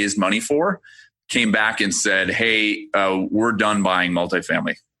I had raised money for came back and said, hey, we're done buying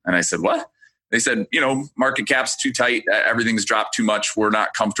multifamily. And I said, what? They said, market cap's too tight. Everything's dropped too much. We're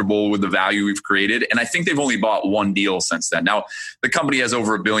not comfortable with the value we've created. And I think they've only bought one deal since then. Now, the company has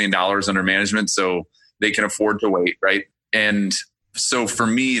over $1 billion under management, so they can afford to wait, right? And so for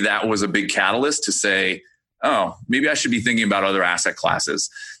me, that was a big catalyst to say, oh, maybe I should be thinking about other asset classes.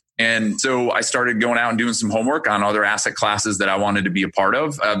 And so I started going out and doing some homework on other asset classes that I wanted to be a part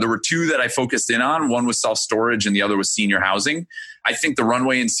of. There were two that I focused in on. One was self-storage and the other was senior housing. I think the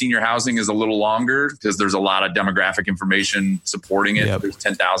runway in senior housing is a little longer because there's a lot of demographic information supporting it. Yep. There's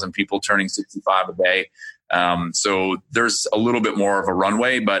 10,000 people turning 65 a day. So there's a little bit more of a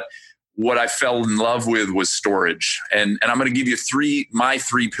runway, but what I fell in love with was storage. And I'm going to give you my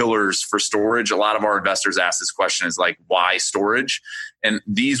three pillars for storage. A lot of our investors ask this question is like, why storage? And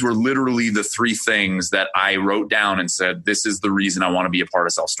these were literally the three things that I wrote down and said, this is the reason I want to be a part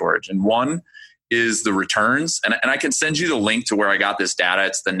of self-storage. And one is the returns. And I can send you the link to where I got this data.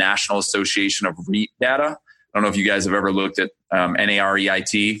 It's the National Association of REIT data. I don't know if you guys have ever looked at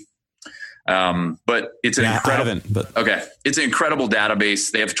NAREIT. But it's an it's an incredible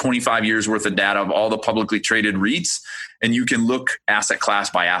database. They have 25 years worth of data of all the publicly traded REITs, and you can look asset class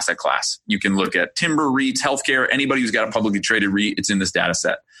by asset class. You can look at timber REITs, healthcare, anybody who's got a publicly traded REIT, it's in this data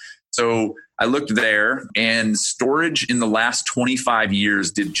set. So I looked there, and storage in the last 25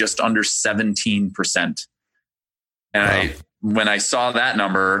 years did just under 17%. And when I saw that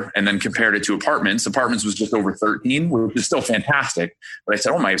number and then compared it to apartments was just over 13, which is still fantastic. But I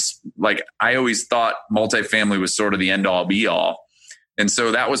said, I always thought multifamily was sort of the end all be all. And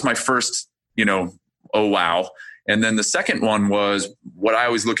so that was my first, oh, wow. And then the second one was what I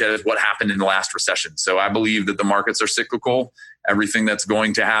always look at is what happened in the last recession. So I believe that the markets are cyclical. Everything that's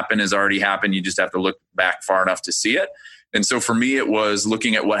going to happen has already happened. You just have to look back far enough to see it. And so for me, it was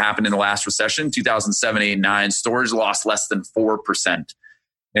looking at what happened in the last recession, 2007, 8, 9, storage lost less than 4%.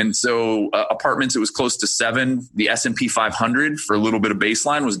 And so apartments, it was close to 7. The S&P 500 for a little bit of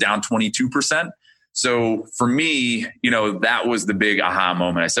baseline was down 22%. So for me, that was the big aha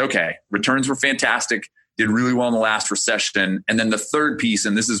moment. I said, okay, returns were fantastic, did really well in the last recession. And then the third piece,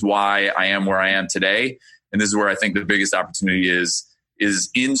 and this is why I am where I am today, and this is where I think the biggest opportunity is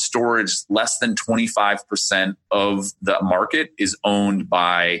in storage, less than 25% of the market is owned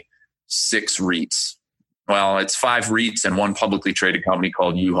by 6 REITs. Well, it's 5 REITs and one publicly traded company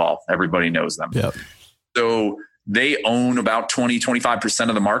called U-Haul. Everybody knows them. Yep. So they own about 20-25%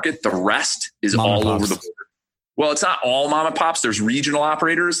 of the market. The rest is all over the board. Well, it's not all mom and pops. There's regional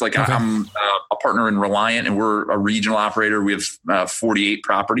operators. Like okay. I'm a partner in Reliant, and we're a regional operator. We have 48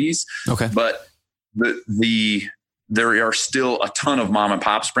 properties. Okay. But there are still a ton of mom and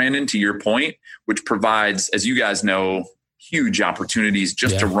pops, Brandon, to your point, which provides, as you guys know, huge opportunities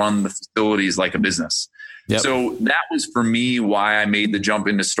just to run the facilities like a business. Yep. So that was for me why I made the jump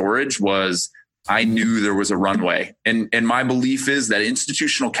into storage was I knew there was a runway. And my belief is that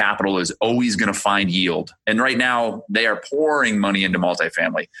institutional capital is always going to find yield. And right now they are pouring money into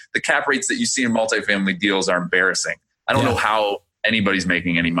multifamily. The cap rates that you see in multifamily deals are embarrassing. I don't know how anybody's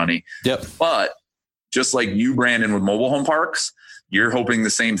making any money. Yep. But just like you, Brandon, with mobile home parks, you're hoping the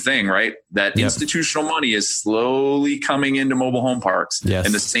same thing, right? That institutional money is slowly coming into mobile home parks. Yes.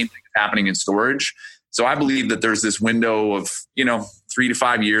 And the same thing is happening in storage. So I believe that there's this window of, 3 to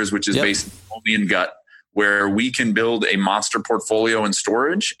 5 years, which is based only in gut, where we can build a monster portfolio in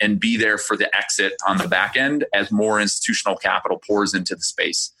storage and be there for the exit on the back end as more institutional capital pours into the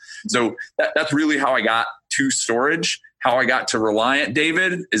space. So that's really how I got to storage. How I got to Reliant,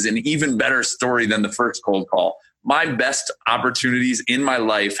 David, is an even better story than the first cold call. My best opportunities in my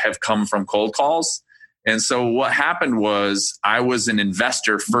life have come from cold calls. And so what happened was I was an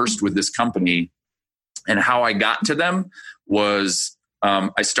investor first with this company. And how I got to them was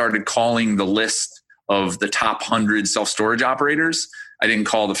I started calling the list of the top 100 self-storage operators. I didn't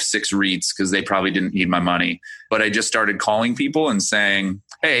call the 6 REITs because they probably didn't need my money. But I just started calling people and saying,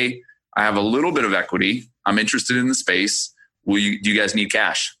 hey, I have a little bit of equity. I'm interested in the space. Do you guys need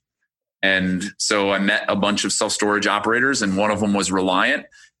cash? And so I met a bunch of self-storage operators, and one of them was Reliant.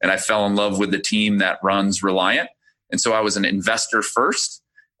 And I fell in love with the team that runs Reliant. And so I was an investor first.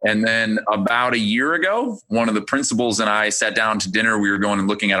 And then about a year ago, one of the principals and I sat down to dinner. We were going and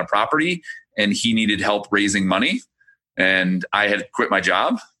looking at a property, and he needed help raising money. And I had quit my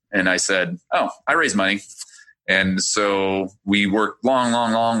job. And I said, oh, I raise money. And so we worked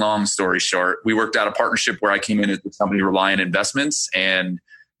long story short. We worked out a partnership where I came in at the company Reliant Investments, and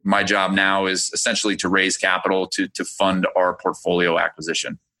my job now is essentially to raise capital to fund our portfolio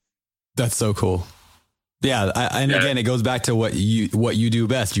acquisition. That's so cool. Yeah. Again, it goes back to what you do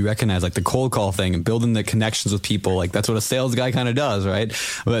best. You recognize like the cold call thing and building the connections with people. Like that's what a sales guy kind of does. Right.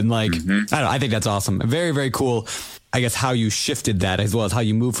 But like, I don't know, I think that's awesome. Very, very cool. I guess how you shifted that, as well as how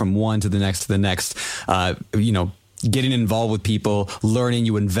you move from one to the next, getting involved with people, learning,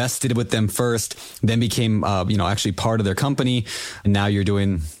 you invested with them first, then became, actually part of their company. And now you're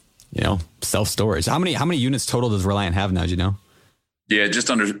doing, self-storage. How many units total does Reliant have now? Do you know? Yeah,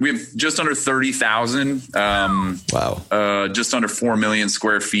 we have just under 30,000. Wow. Just under 4 million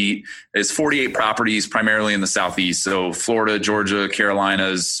square feet. It's 48 properties, primarily in the Southeast. So Florida, Georgia,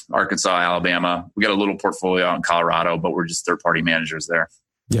 Carolinas, Arkansas, Alabama. We got a little portfolio out in Colorado, but we're just third-party managers there.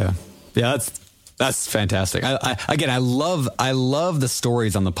 Yeah. Yeah. That's fantastic. I love the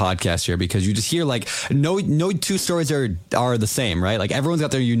stories on the podcast here, because you just hear like no two stories are the same, right? Like everyone's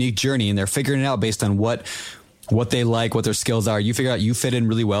got their unique journey and they're figuring it out based on what they like, what their skills are. You figure out you fit in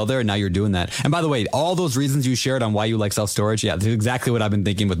really well there, and now you're doing that. And by the way, all those reasons you shared on why you like self-storage, yeah, that's exactly what I've been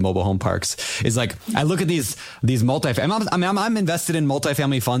thinking with mobile home parks. Is like, I look at these multifamily, I'm invested in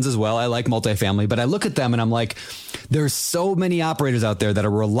multifamily funds as well. I like multifamily, but I look at them and I'm like, there's so many operators out there that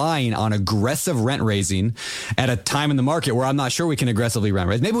are relying on aggressive rent raising at a time in the market where I'm not sure we can aggressively rent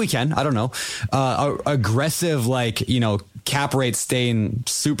raise. Maybe we can, I don't know. Aggressive, cap rates staying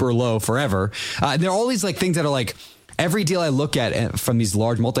super low forever. There are all these things that are like, every deal I look at from these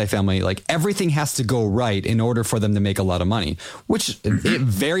large multifamily, like everything has to go right in order for them to make a lot of money, which it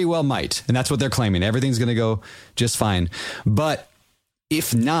very well might. And that's what they're claiming. Everything's going to go just fine. But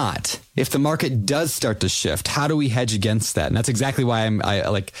if the market does start to shift, how do we hedge against that? And that's exactly why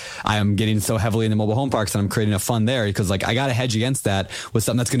I am getting so heavily into mobile home parks, and I'm creating a fund there, because I got to hedge against that with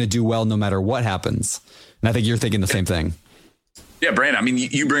something that's going to do well no matter what happens. And I think you're thinking the same thing. Yeah, Brandon, I mean,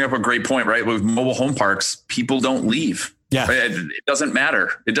 you bring up a great point, right? With mobile home parks, people don't leave. Yeah. Right? It doesn't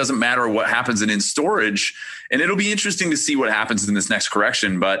matter. It doesn't matter what happens in storage. And it'll be interesting to see what happens in this next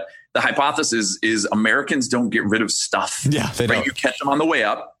correction. But the hypothesis is Americans don't get rid of stuff. Yeah, they don't. You catch them on the way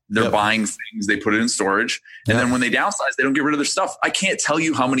up. They're buying things, they put it in storage. And then when they downsize, they don't get rid of their stuff. I can't tell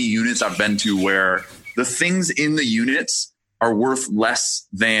you how many units I've been to where the things in the units are worth less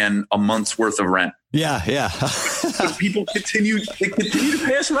than a month's worth of rent. Yeah, yeah. But people continue to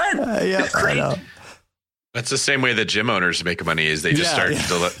pay us rent. Yeah, it's great. That's the same way that gym owners make money, is they just start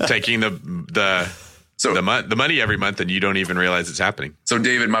taking the money every month, and you don't even realize it's happening. So,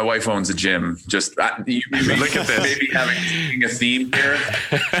 David, my wife owns a gym. Look at this. Maybe having a theme here.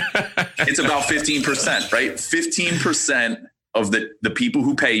 It's about 15%, right? 15% of the people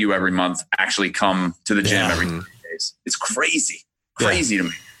who pay you every month actually come to the gym every 3 days. It's crazy to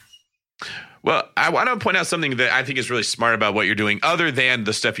me. Well, I want to point out something that I think is really smart about what you're doing, other than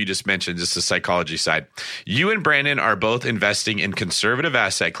the stuff you just mentioned, just the psychology side. You and Brandon are both investing in conservative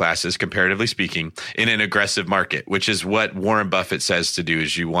asset classes, comparatively speaking, in an aggressive market, which is what Warren Buffett says to do.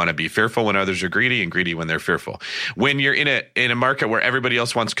 Is you want to be fearful when others are greedy, and greedy when they're fearful. When you're in a market where everybody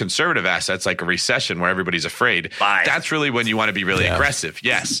else wants conservative assets, like a recession where everybody's afraid, that's really when you want to be really aggressive.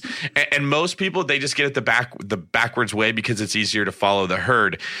 Yes. And most people, they just get it the backwards way because it's easier to follow the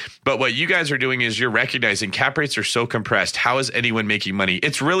herd. But what you guys are doing is you're recognizing cap rates are so compressed. How is anyone making money?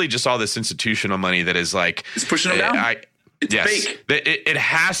 It's really just all this institutional money that is like, it's pushing them down. It's fake. It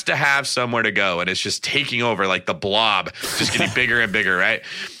has to have somewhere to go, and it's just taking over like the blob, just getting bigger and bigger, right?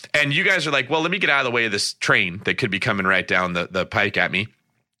 And you guys are like, well, let me get out of the way of this train that could be coming right down the pike at me.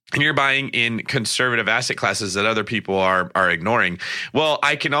 And you're buying in conservative asset classes that other people are ignoring. Well,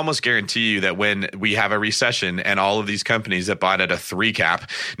 I can almost guarantee you that when we have a recession and all of these companies that bought at a 3 cap,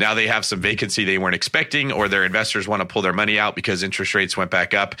 now they have some vacancy they weren't expecting, or their investors want to pull their money out because interest rates went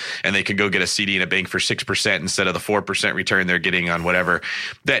back up and they can go get a CD in a bank for 6% instead of the 4% return they're getting on whatever,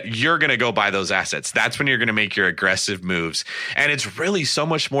 that you're going to go buy those assets. That's when you're going to make your aggressive moves. And it's really so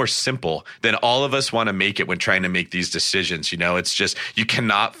much more simple than all of us want to make it when trying to make these decisions. It's just, you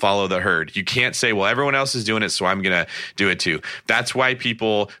cannot follow the herd. You can't say, well, everyone else is doing it, so I'm going to do it too. That's why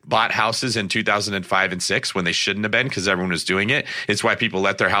people bought houses in 2005 and 6 when they shouldn't have been, because everyone was doing it. It's why people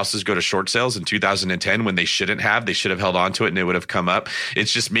let their houses go to short sales in 2010 when they shouldn't have. They should have held on to it and it would have come up.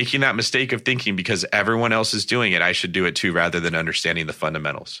 It's just making that mistake of thinking because everyone else is doing it, I should do it too, rather than understanding the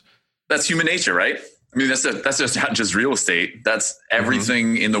fundamentals. That's human nature, right? I mean, that's just not just real estate. That's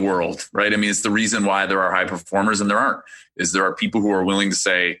everything in the world, right? I mean, it's the reason why there are high performers and there aren't, is there are people who are willing to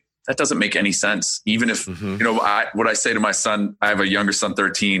say, that doesn't make any sense. Even if, what I say to my son, I have a younger son,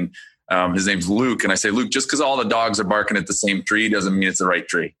 13, his name's Luke. And I say, Luke, just because all the dogs are barking at the same tree doesn't mean it's the right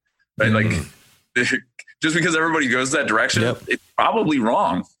tree, right? Like just because everybody goes that direction, it's probably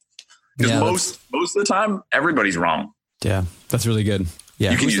wrong. Because most of the time, everybody's wrong. Yeah, that's really good.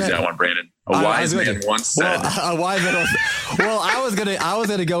 Yeah, you can use that one, Brandon. A wise man once said. A wise man. I was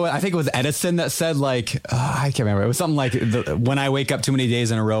gonna go. I think it was Edison that said, like, I can't remember. It was something like, when I wake up too many days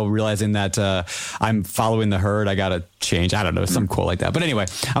in a row, realizing that I'm following the herd, I gotta change. I don't know, some quote like that. But anyway,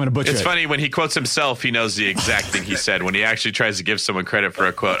 I'm gonna butcher it. It's funny when he quotes himself, he knows the exact thing he said. When he actually tries to give someone credit for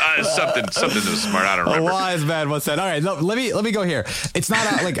a quote, something that was smart. I don't remember. A wise man once said. All right, let me go here. It's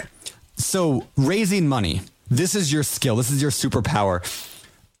not like, so raising money. This is your skill. This is your superpower.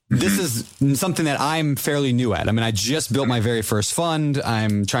 This is something that I'm fairly new at. I mean, I just built my very first fund.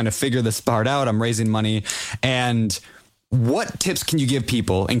 I'm trying to figure this part out. I'm raising money. And what tips can you give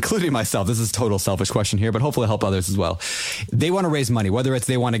people, including myself? This is a total selfish question here, but hopefully help others as well. They want to raise money, whether it's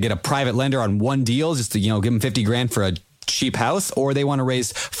they want to get a private lender on one deal, just to, give them 50 grand for a cheap house, or they want to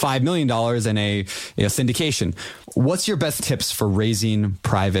raise $5 million in a syndication. What's your best tips for raising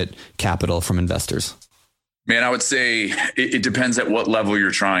private capital from investors? Man, I would say it depends at what level you're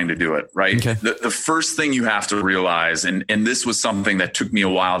trying to do it, right? Okay. The first thing you have to realize, and this was something that took me a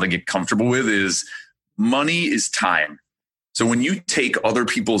while to get comfortable with, is money is time. So when you take other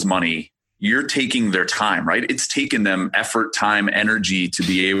people's money, you're taking their time, right? It's taken them effort, time, energy to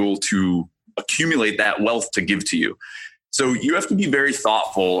be able to accumulate that wealth to give to you. So you have to be very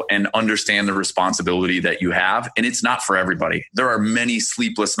thoughtful and understand the responsibility that you have. And it's not for everybody. There are many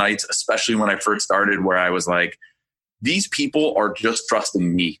sleepless nights, especially when I first started, where I was like, these people are just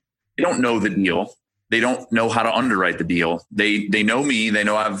trusting me. They don't know the deal. They don't know how to underwrite the deal. They know me. They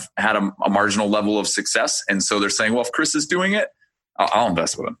know I've had a marginal level of success. And so they're saying, well, if Chris is doing it, I'll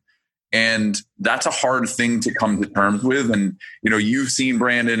invest with him. And that's a hard thing to come to terms with. And, you've seen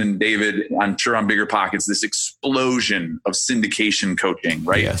Brandon and David, I'm sure on Bigger Pockets, this explosion of syndication coaching,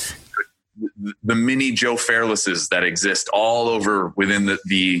 right? Yes. The mini Joe Fairlesses that exist all over within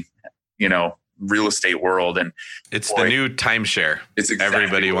the real estate world. And it's the new timeshare. It's exactly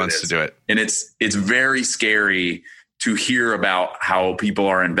everybody wants to do it. And it's very scary to hear about how people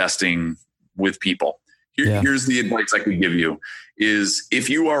are investing with people. Here's the advice I could give you is, if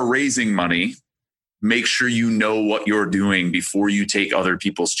you are raising money, make sure you know what you're doing before you take other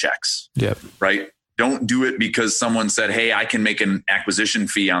people's checks. Yep. Right? Don't do it because someone said, hey, I can make an acquisition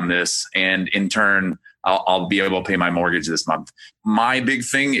fee on this, and in turn, I'll be able to pay my mortgage this month. My big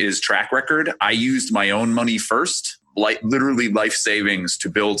thing is track record. I used my own money first, literally life savings, to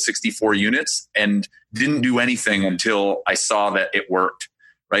build 64 units, and didn't do anything until I saw that it worked.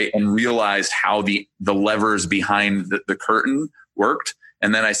 Right. And realized how the levers behind the curtain worked.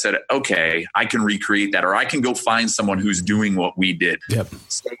 And then I said, okay, I can recreate that, or I can go find someone who's doing what we did. Yep.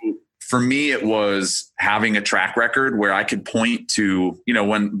 So for me, it was having a track record where I could point to,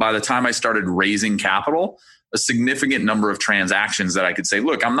 when by the time I started raising capital, a significant number of transactions that I could say,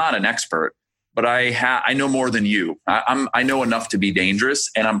 look, I'm not an expert, but I know more than you. I know enough to be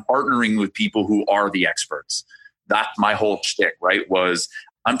dangerous, and I'm partnering with people who are the experts. That's my whole shtick, right? Was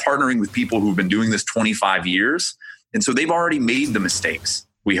I'm partnering with people who've been doing this 25 years. And so they've already made the mistakes,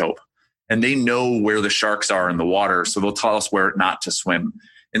 we hope. And they know where the sharks are in the water. So they'll tell us where not to swim.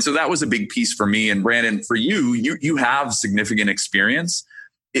 And so that was a big piece for me. And Brandon, for you have significant experience.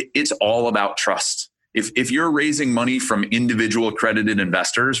 It's all about trust. If you're raising money from individual accredited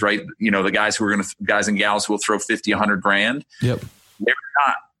investors, right? The guys and gals who will throw 50, 100 grand. Yep.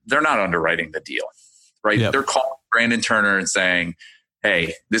 They're not underwriting the deal, right? Yep. They're calling Brandon Turner and saying,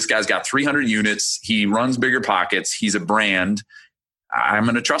 hey, this guy's got 300 units. He runs Bigger Pockets. He's a brand. I'm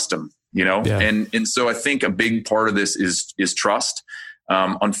going to trust him, Yeah. And so I think a big part of this is trust.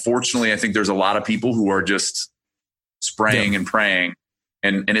 Unfortunately, I think there's a lot of people who are just spraying and praying,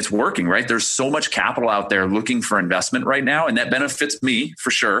 and it's working, right? There's so much capital out there looking for investment right now, and that benefits me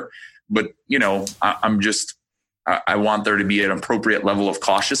for sure. But, I want there to be an appropriate level of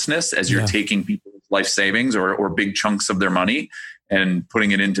cautiousness as you're taking people's life savings or big chunks of their money. and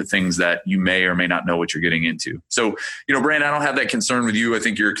putting it into things that you may or may not know what you're getting into. So, Brandon, I don't have that concern with you. I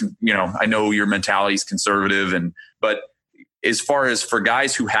think I know your mentality is conservative, but as far as for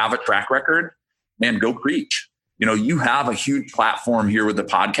guys who have a track record, man, go preach. You have a huge platform here with the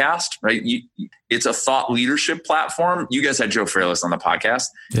podcast, right? It's a thought leadership platform. You guys had Joe Fairless on the podcast.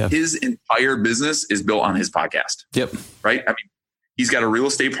 Yeah. His entire business is built on his podcast. Yep. Right. I mean, he's got a real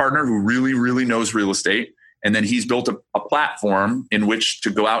estate partner who really, really knows real estate. And then he's built a platform in which to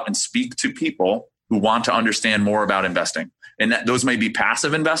go out and speak to people who want to understand more about investing. And those may be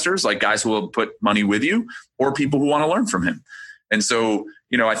passive investors, like guys who will put money with you, or people who want to learn from him. And so,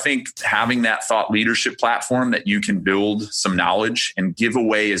 I think having that thought leadership platform that you can build some knowledge and give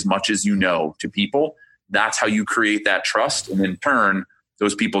away as much as you know to people, that's how you create that trust. And in turn,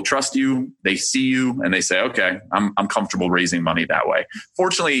 those people trust you, they see you, and they say, okay, I'm comfortable raising money that way.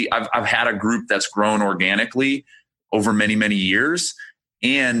 Fortunately, I've had a group that's grown organically over many, many years.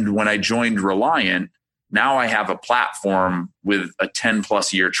 And when I joined Reliant, now I have a platform with a 10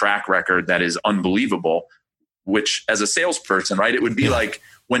 plus year track record that is unbelievable, which as a salesperson, right, it would be like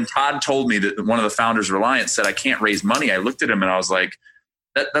when Todd told me that one of the founders of Reliant said, I can't raise money. I looked at him and I was like,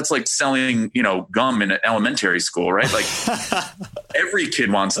 that's like selling, gum in an elementary school, right? Like every kid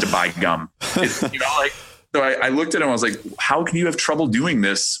wants to buy gum, so I looked at him, I was like, how can you have trouble doing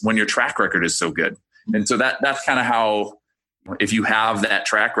this when your track record is so good? And so that's kind of how, if you have that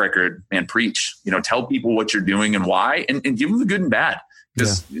track record, man, preach, tell people what you're doing and why, and give them the good and bad,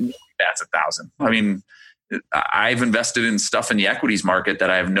 because that's 1,000. I mean, I've invested in stuff in the equities market that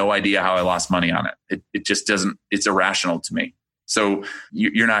I have no idea how I lost money on it. It just doesn't, it's irrational to me. So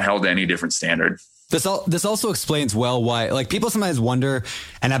you're not held to any different standard. This also explains well why, like, people sometimes wonder,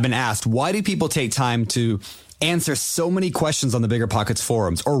 and I've been asked, why do people take time to answer so many questions on the Bigger Pockets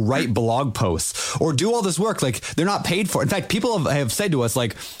forums, or write blog posts, or do all this work? Like, they're not paid for. In fact, people have said to us,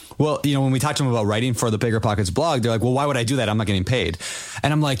 like, well, when we talk to them about writing for the Bigger Pockets blog, they're like, well, why would I do that? I'm not getting paid.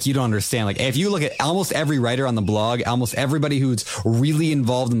 And I'm like, you don't understand. Like, if you look at almost every writer on the blog, almost everybody who's really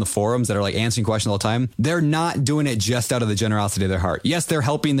involved in the forums that are like answering questions all the time, they're not doing it just out of the generosity of their heart. Yes, they're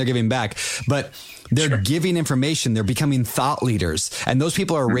helping, they're giving back, but they're giving information. They're becoming thought leaders. And those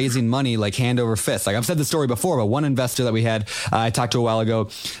people are raising money like hand over fist. Like, I've said the story before, but one investor that we had, I talked to a while ago,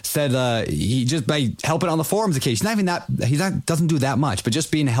 said he just by helping on the forums occasionally, doesn't do that much, but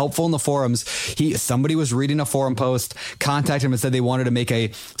just being helpful in the forums. Somebody was reading a forum post, contacted him and said they wanted to make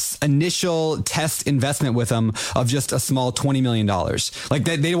a initial test investment with him of just a small $20 million. Like,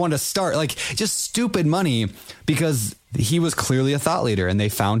 they wanted to start, like, just stupid money, because he was clearly a thought leader, and they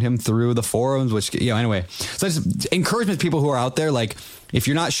found him through the forums, which, anyway. So just encouragement to people who are out there, like, if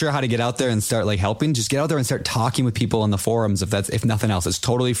you're not sure how to get out there and start like helping, just get out there and start talking with people on the forums. If nothing else, it's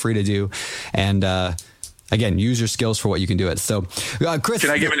totally free to do. And, again, use your skills for what you can do it. So, Chris, can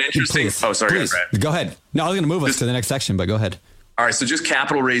I give an interesting? Please, oh, sorry, please, go ahead. No, I was going to move us to the next section, but go ahead. All right. So just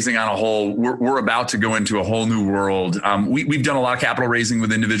capital raising on a whole, we're about to go into a whole new world. We've done a lot of capital raising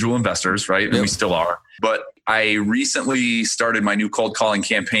with individual investors, right? And we still are. But I recently started my new cold calling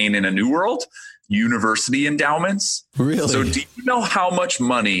campaign in a new world, university endowments. Really? So do you know how much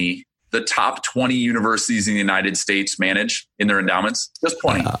money the top 20 universities in the United States manage in their endowments? Just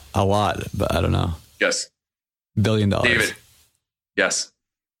 20. A lot, but I don't know. Yes. $1 billion. David. Yes.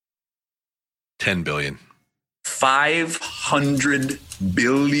 10 billion. $500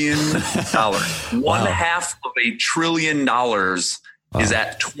 billion. One half of $1 trillion is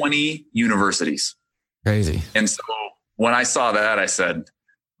at 20 universities. Crazy. And so when I saw that, I said,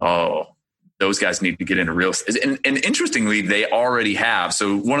 oh, those guys need to get into real estate. And interestingly, they already have.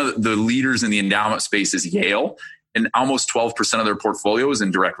 So one of the leaders in the endowment space is Yale, and almost 12% of their portfolio is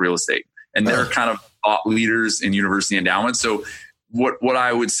in direct real estate. And they're kind of thought leaders in university endowments. So what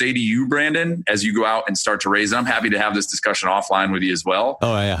I would say to you, Brandon, as you go out and start to raise, and I'm happy to have this discussion offline with you as well.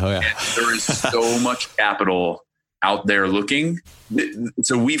 Oh yeah. And there is so much capital out there looking.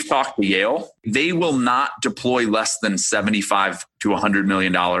 So we've talked to Yale. They will not deploy less than $75 to $100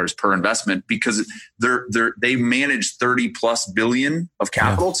 million per investment, because they manage 30 plus billion of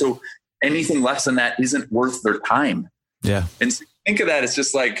capital. Yeah. So anything less than that isn't worth their time. Yeah. And so think of that. It's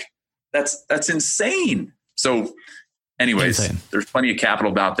just like, that's insane. So anyways, there's plenty of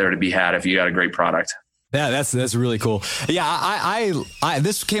capital out there to be had if you got a great product. Yeah, that's really cool. Yeah, I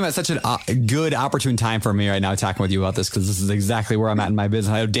this came at such a good opportune time for me right now talking with you about this, because this is exactly where I'm at in my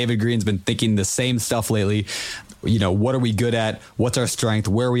business. I know David Green's been thinking the same stuff lately. What are we good at? What's our strength?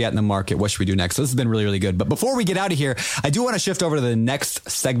 Where are we at in the market? What should we do next? So this has been really, really good. But before we get out of here, I do want to shift over to the next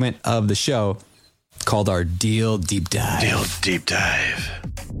segment of the show called our Deal Deep Dive. Deal Deep Dive.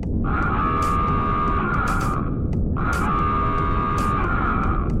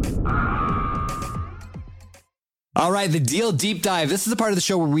 All right, the deal deep dive. This is the part of the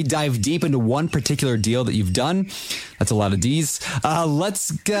show where we dive deep into one particular deal that you've done. That's a lot of D's. Let's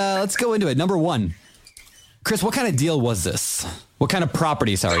go into it. Number one, Chris, what kind of deal was this? What kind of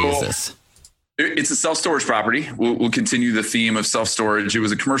property, is this? It's a self-storage property. We'll continue the theme of self-storage. It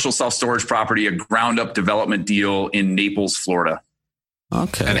was a commercial self-storage property, a ground-up development deal in Naples, Florida.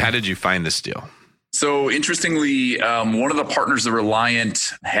 Okay. And how did you find this deal? So interestingly, one of the partners of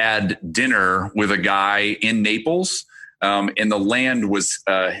Reliant had dinner with a guy in Naples, and the land was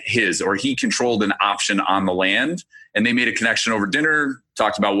his, or he controlled an option on the land. And they made a connection over dinner,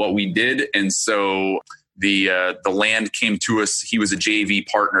 talked about what we did. And so the land came to us. He was a JV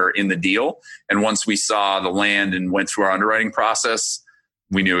partner in the deal. And once we saw the land and went through our underwriting process,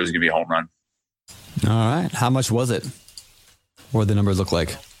 we knew it was going to be a home run. All right. How much was it? What did the numbers look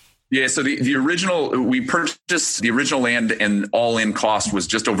like? Yeah, so we purchased the original land, and all-in cost was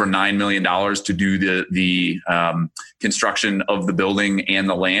just over $9 million to do the construction of the building and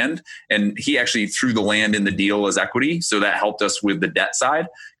the land. And he actually threw the land in the deal as equity, so that helped us with the debt side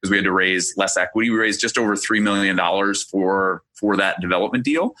because we had to raise less equity. We raised just over $3 million for that development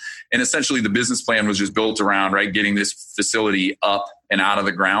deal. And essentially, the business plan was just built around getting this facility up and out of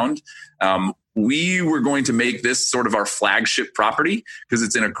the ground. We were going to make this sort of our flagship property because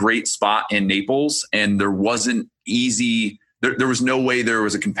it's in a great spot in Naples, and there wasn't easy. There was no way there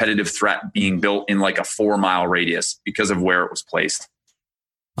was a competitive threat being built in like a 4-mile radius because of where it was placed.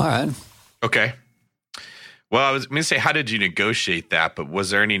 All right. Okay. Well, I was going to say, how did you negotiate that? But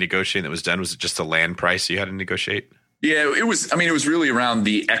was there any negotiating that was done? Was it just a land price you had to negotiate? Yeah, it was really around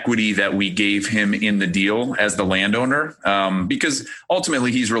the equity that we gave him in the deal as the landowner, because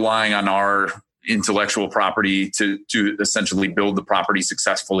ultimately he's relying on our intellectual property to essentially build the property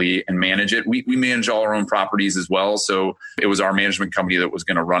successfully and manage it. We manage all our own properties as well. So it was our management company that was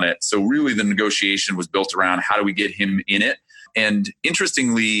going to run it. So really the negotiation was built around how do we get him in it? And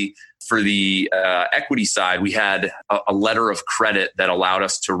interestingly, for the equity side, we had a letter of credit that allowed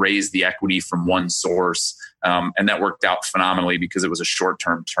us to raise the equity from one source. And that worked out phenomenally because it was a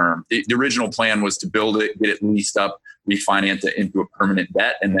short-term term. The original plan was to build it, get it leased up, refinance it into a permanent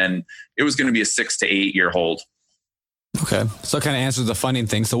debt, and then it was going to be a 6 to 8 year hold. Okay. So it kind of answers the funding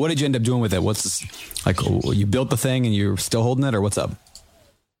thing. So what did you end up doing with it? What's this, like, you built the thing and you're still holding it, or what's up?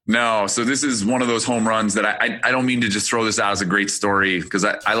 No. So this is one of those home runs that I don't mean to just throw this out as a great story because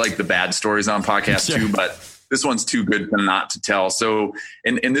I like the bad stories on podcasts too, but this one's too good not to tell. So,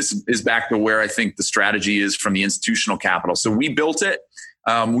 and this is back to where I think the strategy is from the institutional capital. So we built it.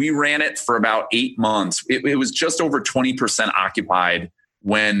 We ran it for about 8 months. It was just over 20% occupied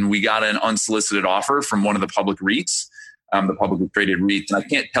when we got an unsolicited offer from one of the public REITs, the publicly traded REITs. And I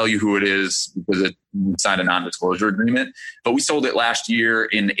can't tell you who it is because we signed a non-disclosure agreement, but we sold it last year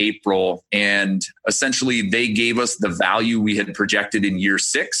in April. And essentially they gave us the value we had projected in year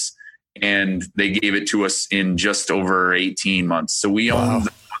 6. And they gave it to us in just over 18 months. So we owned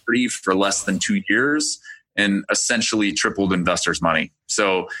the property for less than 2 years and essentially tripled investors' money.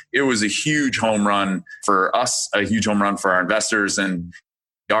 So it was a huge home run for us, a huge home run for our investors. And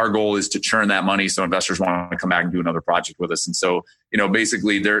our goal is to churn that money so investors want to come back and do another project with us. And so,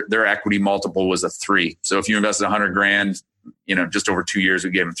 basically their equity multiple was a 3. So if you invested $100,000, just over 2 years, we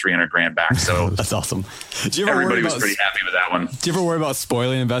gave them $300,000 back. So that's awesome. Everybody was pretty happy with that one. Do you ever worry about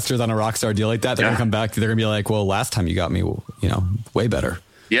spoiling investors on a rock star deal like that? They're going to come back. They're going to be like, well, last time you got me, way better.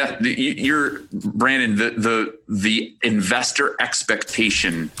 Yeah. Brandon, the investor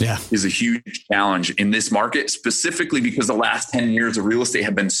expectation is a huge challenge in this market, specifically because the last 10 years of real estate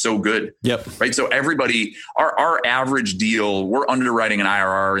have been so good. Yep. Right. So everybody, our average deal, we're underwriting an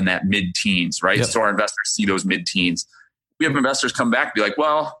IRR in that mid-teens, right? Yep. So our investors see those mid-teens. We have investors come back and be like,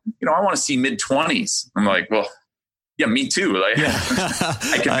 well, I want to see mid-20s. I'm like, well, yeah, me too. I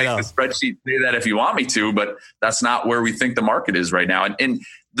can make the spreadsheet say that if you want me to, but that's not where we think the market is right now. And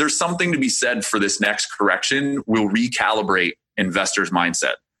there's something to be said for this next correction. We'll recalibrate investors'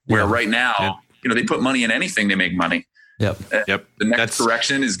 mindset where right now, they put money in anything, they make money. Yep. The next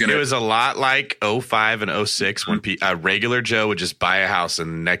correction is going to... It was a lot like 05 and 06 when a regular Joe would just buy a house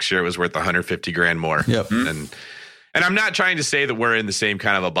and next year it was worth $150,000 more. Yep. And I'm not trying to say that we're in the same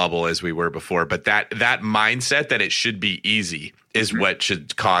kind of a bubble as we were before, but that mindset that it should be easy is what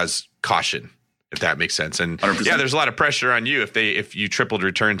should cause caution, if that makes sense. And 100%. There's a lot of pressure on you if you tripled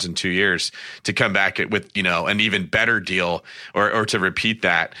returns in 2 years to come back with an even better deal or to repeat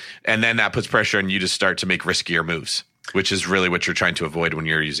that. And then that puts pressure on you to start to make riskier moves, which is really what you're trying to avoid when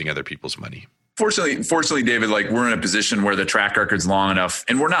you're using other people's money. Fortunately, David, we're in a position where the track record's long enough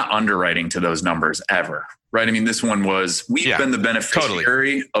and we're not underwriting to those numbers ever. Right. I mean, this one we've been the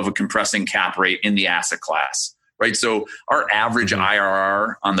beneficiary of a compressing cap rate in the asset class. right? So our average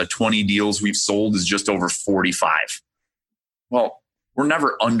IRR on the 20 deals we've sold is just over 45. Well, we're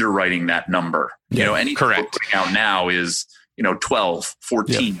never underwriting that number. Anything we're putting out now is 12,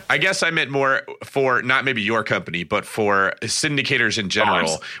 14. Yeah. I guess I meant more for not maybe your company, but for syndicators in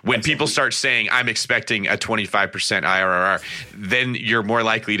general. When people start saying, I'm expecting a 25% IRR, then you're more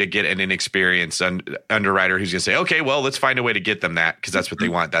likely to get an inexperienced underwriter who's going to say, okay, well, let's find a way to get them that because that's what they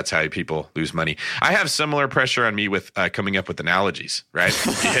want. That's how people lose money. I have similar pressure on me with coming up with analogies, right?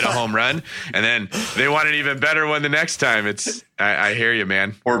 You hit a home run and then they want an even better one the next time. I hear you,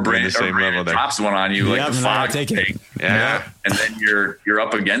 man. Or Brandon drops one on you like the fog thing. Yeah. And then you're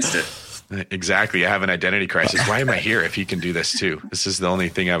up against it. Exactly. I have an identity crisis. Why am I here if he can do this too? This is the only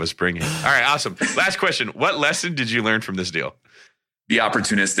thing I was bringing. All right. Awesome. Last question. What lesson did you learn from this deal? Be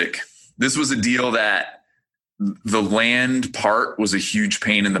opportunistic. This was a deal that the land part was a huge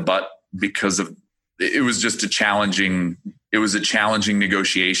pain in the butt because of it was just a challenging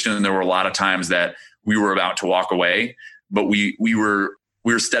negotiation. And there were a lot of times that we were about to walk away, but we were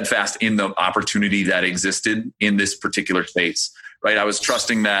steadfast in the opportunity that existed in this particular space, right? I was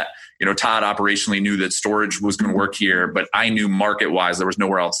trusting that, Todd operationally knew that storage was going to work here, but I knew market-wise there was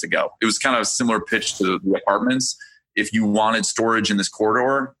nowhere else to go. It was kind of a similar pitch to the apartments. If you wanted storage in this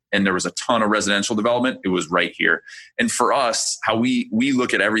corridor and there was a ton of residential development, it was right here. And for us, how we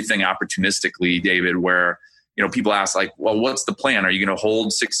look at everything opportunistically, David, where, people ask like, well, what's the plan? Are you going to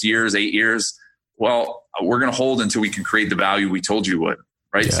hold 6 years, 8 years? Well, we're going to hold until we can create the value we told you would.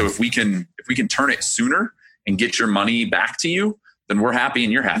 Right. Yeah. So if we can turn it sooner and get your money back to you, then we're happy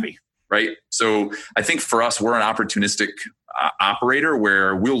and you're happy. Right. So I think for us, we're an opportunistic operator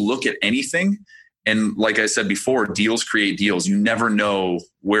where we'll look at anything. And like I said before, deals create deals. You never know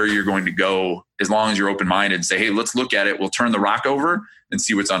where you're going to go as long as you're open-minded and say, hey, let's look at it. We'll turn the rock over and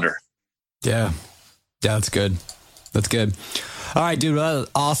see what's under. Yeah. Yeah, that's good. That's good. All right, dude.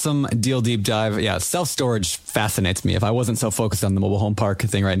 Awesome deal deep dive. Yeah, self-storage fascinates me. If I wasn't so focused on the mobile home park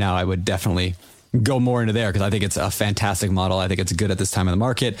thing right now, I would definitely go more into there because I think it's a fantastic model. I think it's good at this time of the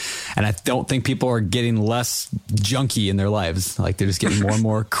market. And I don't think people are getting less junky in their lives. Like they're just getting more and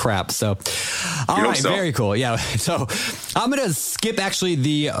more crap. So, all right, very cool. Yeah. So I'm going to skip actually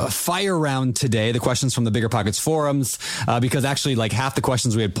the fire round today, the questions from the Bigger Pockets forums, because actually like half the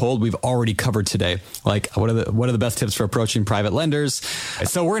questions we had pulled, we've already covered today. Like what are the best tips for approaching private lenders?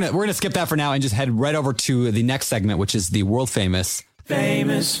 So we're going to skip that for now and just head right over to the next segment, which is the world famous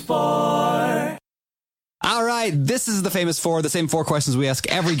Four. All right, this is the famous four, the same four questions we ask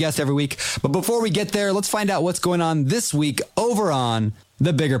every guest every week. But before we get there, let's find out what's going on this week over on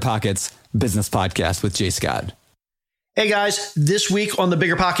the Bigger Pockets Business Podcast with Jay Scott. Hey guys, this week on the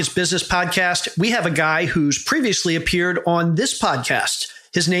Bigger Pockets Business Podcast, we have a guy who's previously appeared on this podcast.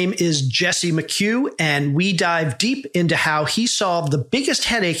 His name is Jesse McHugh, and we dive deep into how he solved the biggest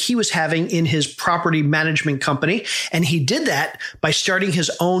headache he was having in his property management company. And he did that by starting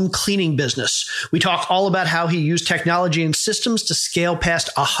his own cleaning business. We talk all about how he used technology and systems to scale past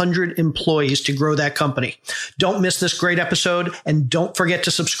 100 employees to grow that company. Don't miss this great episode, and don't forget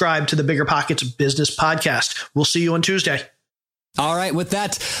to subscribe to the Bigger Pockets Business Podcast. We'll see you on Tuesday. All right, with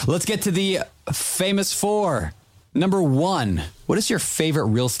that, let's get to the famous four. Number one, what is your favorite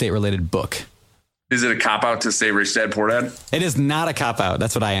real estate related book? Is it a cop-out to say Rich Dad, Poor Dad? It is not a cop-out.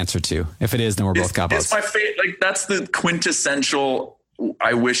 That's what I answer to. If it is, then we're both cop-outs. It's my favorite. Like, that's the quintessential,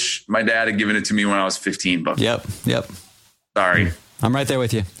 I wish my dad had given it to me when I was 15 book. Yep. Sorry. I'm right there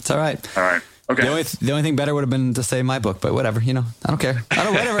with you. It's all right. All right. Okay. The only thing better would have been to say my book, but whatever, I don't care. I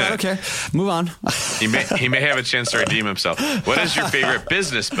don't care. Move on. He may have a chance to redeem himself. What is your favorite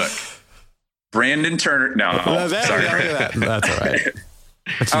business book? Brandon Turner. No, sorry. That's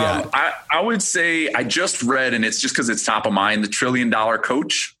all right. I would say I just read, and it's just because it's top of mind, The $1 Trillion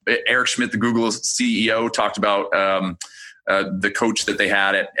Coach. Eric Schmidt, the Google CEO, talked about the coach that they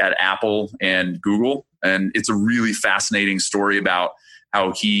had at Apple and Google. And it's a really fascinating story about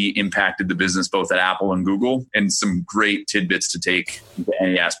how he impacted the business both at Apple and Google, and some great tidbits to take into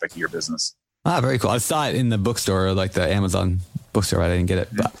any aspect of your business. Very cool. I saw it in the bookstore, like the Amazon bookstore. I didn't get it,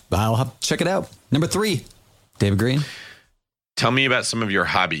 but I'll have to check it out. Number three, David Green. Tell me about some of your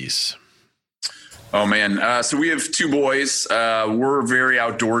hobbies. Oh man. So we have two boys. We're very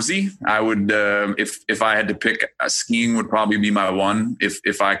outdoorsy. I would, if I had to pick, skiing would probably be my one.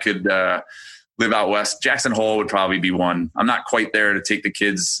 If I could, live out west, Jackson Hole would probably be one. I'm not quite there to take the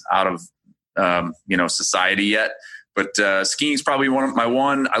kids out of, society yet. But skiing is probably my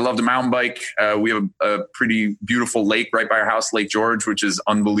one. I love to mountain bike. We have a pretty beautiful lake right by our house, Lake George, which is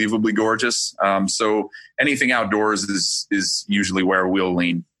unbelievably gorgeous. So anything outdoors is usually where we'll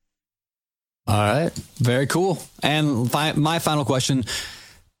lean. All right. Very cool. And my final question,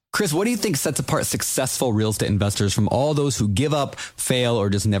 Chris, what do you think sets apart successful real estate investors from all those who give up, fail, or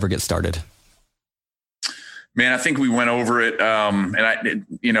just never get started? Man, I think we went over it.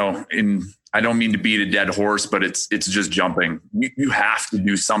 I don't mean to beat a dead horse, but it's just jumping. You have to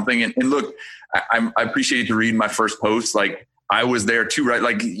do something. And look, I appreciate you reading my first post. Like, I was there too, right?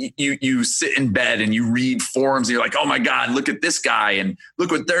 Like you sit in bed and you read forums and you're like, oh my God, look at this guy and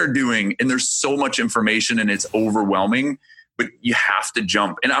look what they're doing. And there's so much information and it's overwhelming, but you have to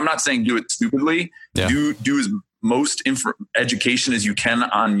jump. And I'm not saying do it stupidly. Yeah. Do as most education as you can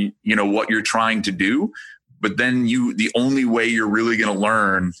on, what you're trying to do. But then the only way you're really going to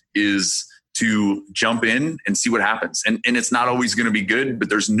learn is to jump in and see what happens. And it's not always going to be good, but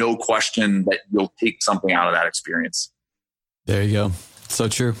there's no question that you'll take something out of that experience. There you go. So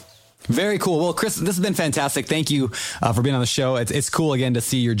true. Very cool. Well, Chris, this has been fantastic. Thank you for being on the show. It's cool, again, to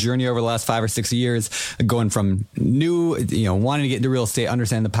see your journey over the last 5 or 6 years, going from new, wanting to get into real estate,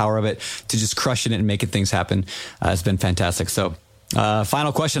 understand the power of it, to just crushing it and making things happen. It's been fantastic. So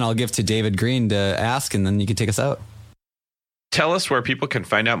final question I'll give to David Greene to ask, and then you can take us out. Tell us where people can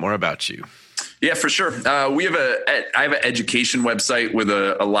find out more about you. Yeah, for sure. I have an education website with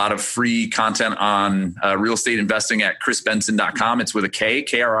a lot of free content on real estate investing at chrisbenson.com. It's with a K,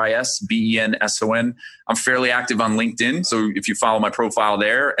 KRISBENSON. I'm fairly active on LinkedIn. So if you follow my profile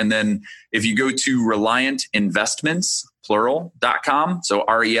there, and then if you go to Reliant Investments, plural.com. So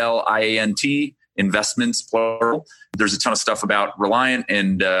RELIANT investments, plural. There's a ton of stuff about Reliant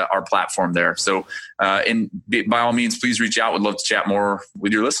and our platform there. So by all means, please reach out. Would love to chat more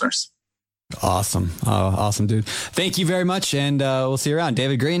with your listeners. Awesome. Awesome, dude. Thank you very much. And we'll see you around.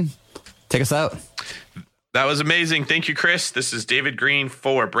 David Greene, take us out. That was amazing. Thank you, Chris. This is David Greene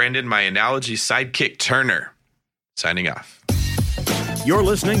for Brandon, my analogy sidekick Turner, signing off. You're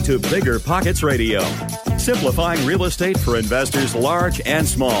listening to Bigger Pockets Radio, simplifying real estate for investors large and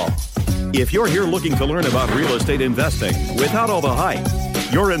small. If you're here looking to learn about real estate investing without all the hype,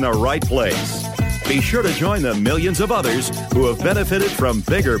 you're in the right place. Be sure to join the millions of others who have benefited from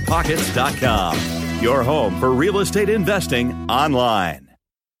BiggerPockets.com, your home for real estate investing online.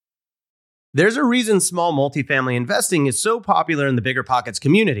 There's a reason small multifamily investing is so popular in the Bigger Pockets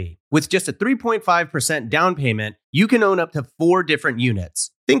community. With just a 3.5% down payment, you can own up to 4 different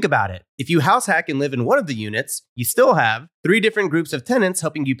units. Think about it. If you house hack and live in one of the units, you still have 3 different groups of tenants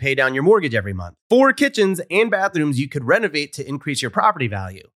helping you pay down your mortgage every month. 4 kitchens and bathrooms you could renovate to increase your property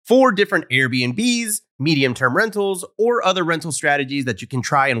value. 4 different Airbnbs, medium-term rentals, or other rental strategies that you can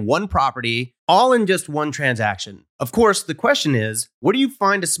try in one property, all in just one transaction. Of course, the question is, where do you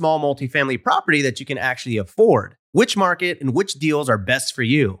find a small multifamily property that you can actually afford? Which market and which deals are best for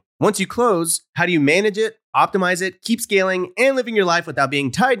you? Once you close, how do you manage it, optimize it, keep scaling, and living your life without being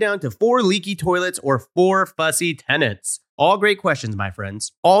tied down to 4 leaky toilets or 4 fussy tenants? All great questions, my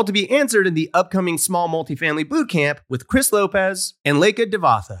friends. All to be answered in the upcoming Small Multifamily Bootcamp with Chris Lopez and Leka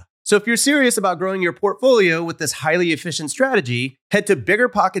Devatha. So if you're serious about growing your portfolio with this highly efficient strategy, head to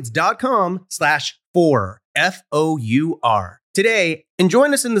biggerpockets.com/4, FOUR, today and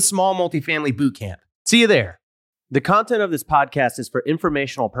join us in the Small Multifamily Bootcamp. See you there. The content of this podcast is for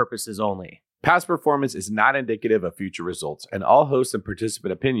informational purposes only. Past performance is not indicative of future results, and all host and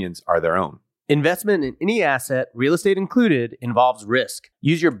participant opinions are their own. Investment in any asset, real estate included, involves risk.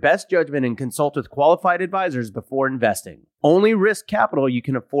 Use your best judgment and consult with qualified advisors before investing. Only risk capital you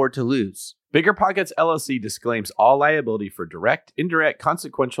can afford to lose. Bigger Pockets LLC disclaims all liability for direct, indirect,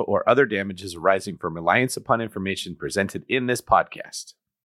 consequential, or other damages arising from reliance upon information presented in this podcast.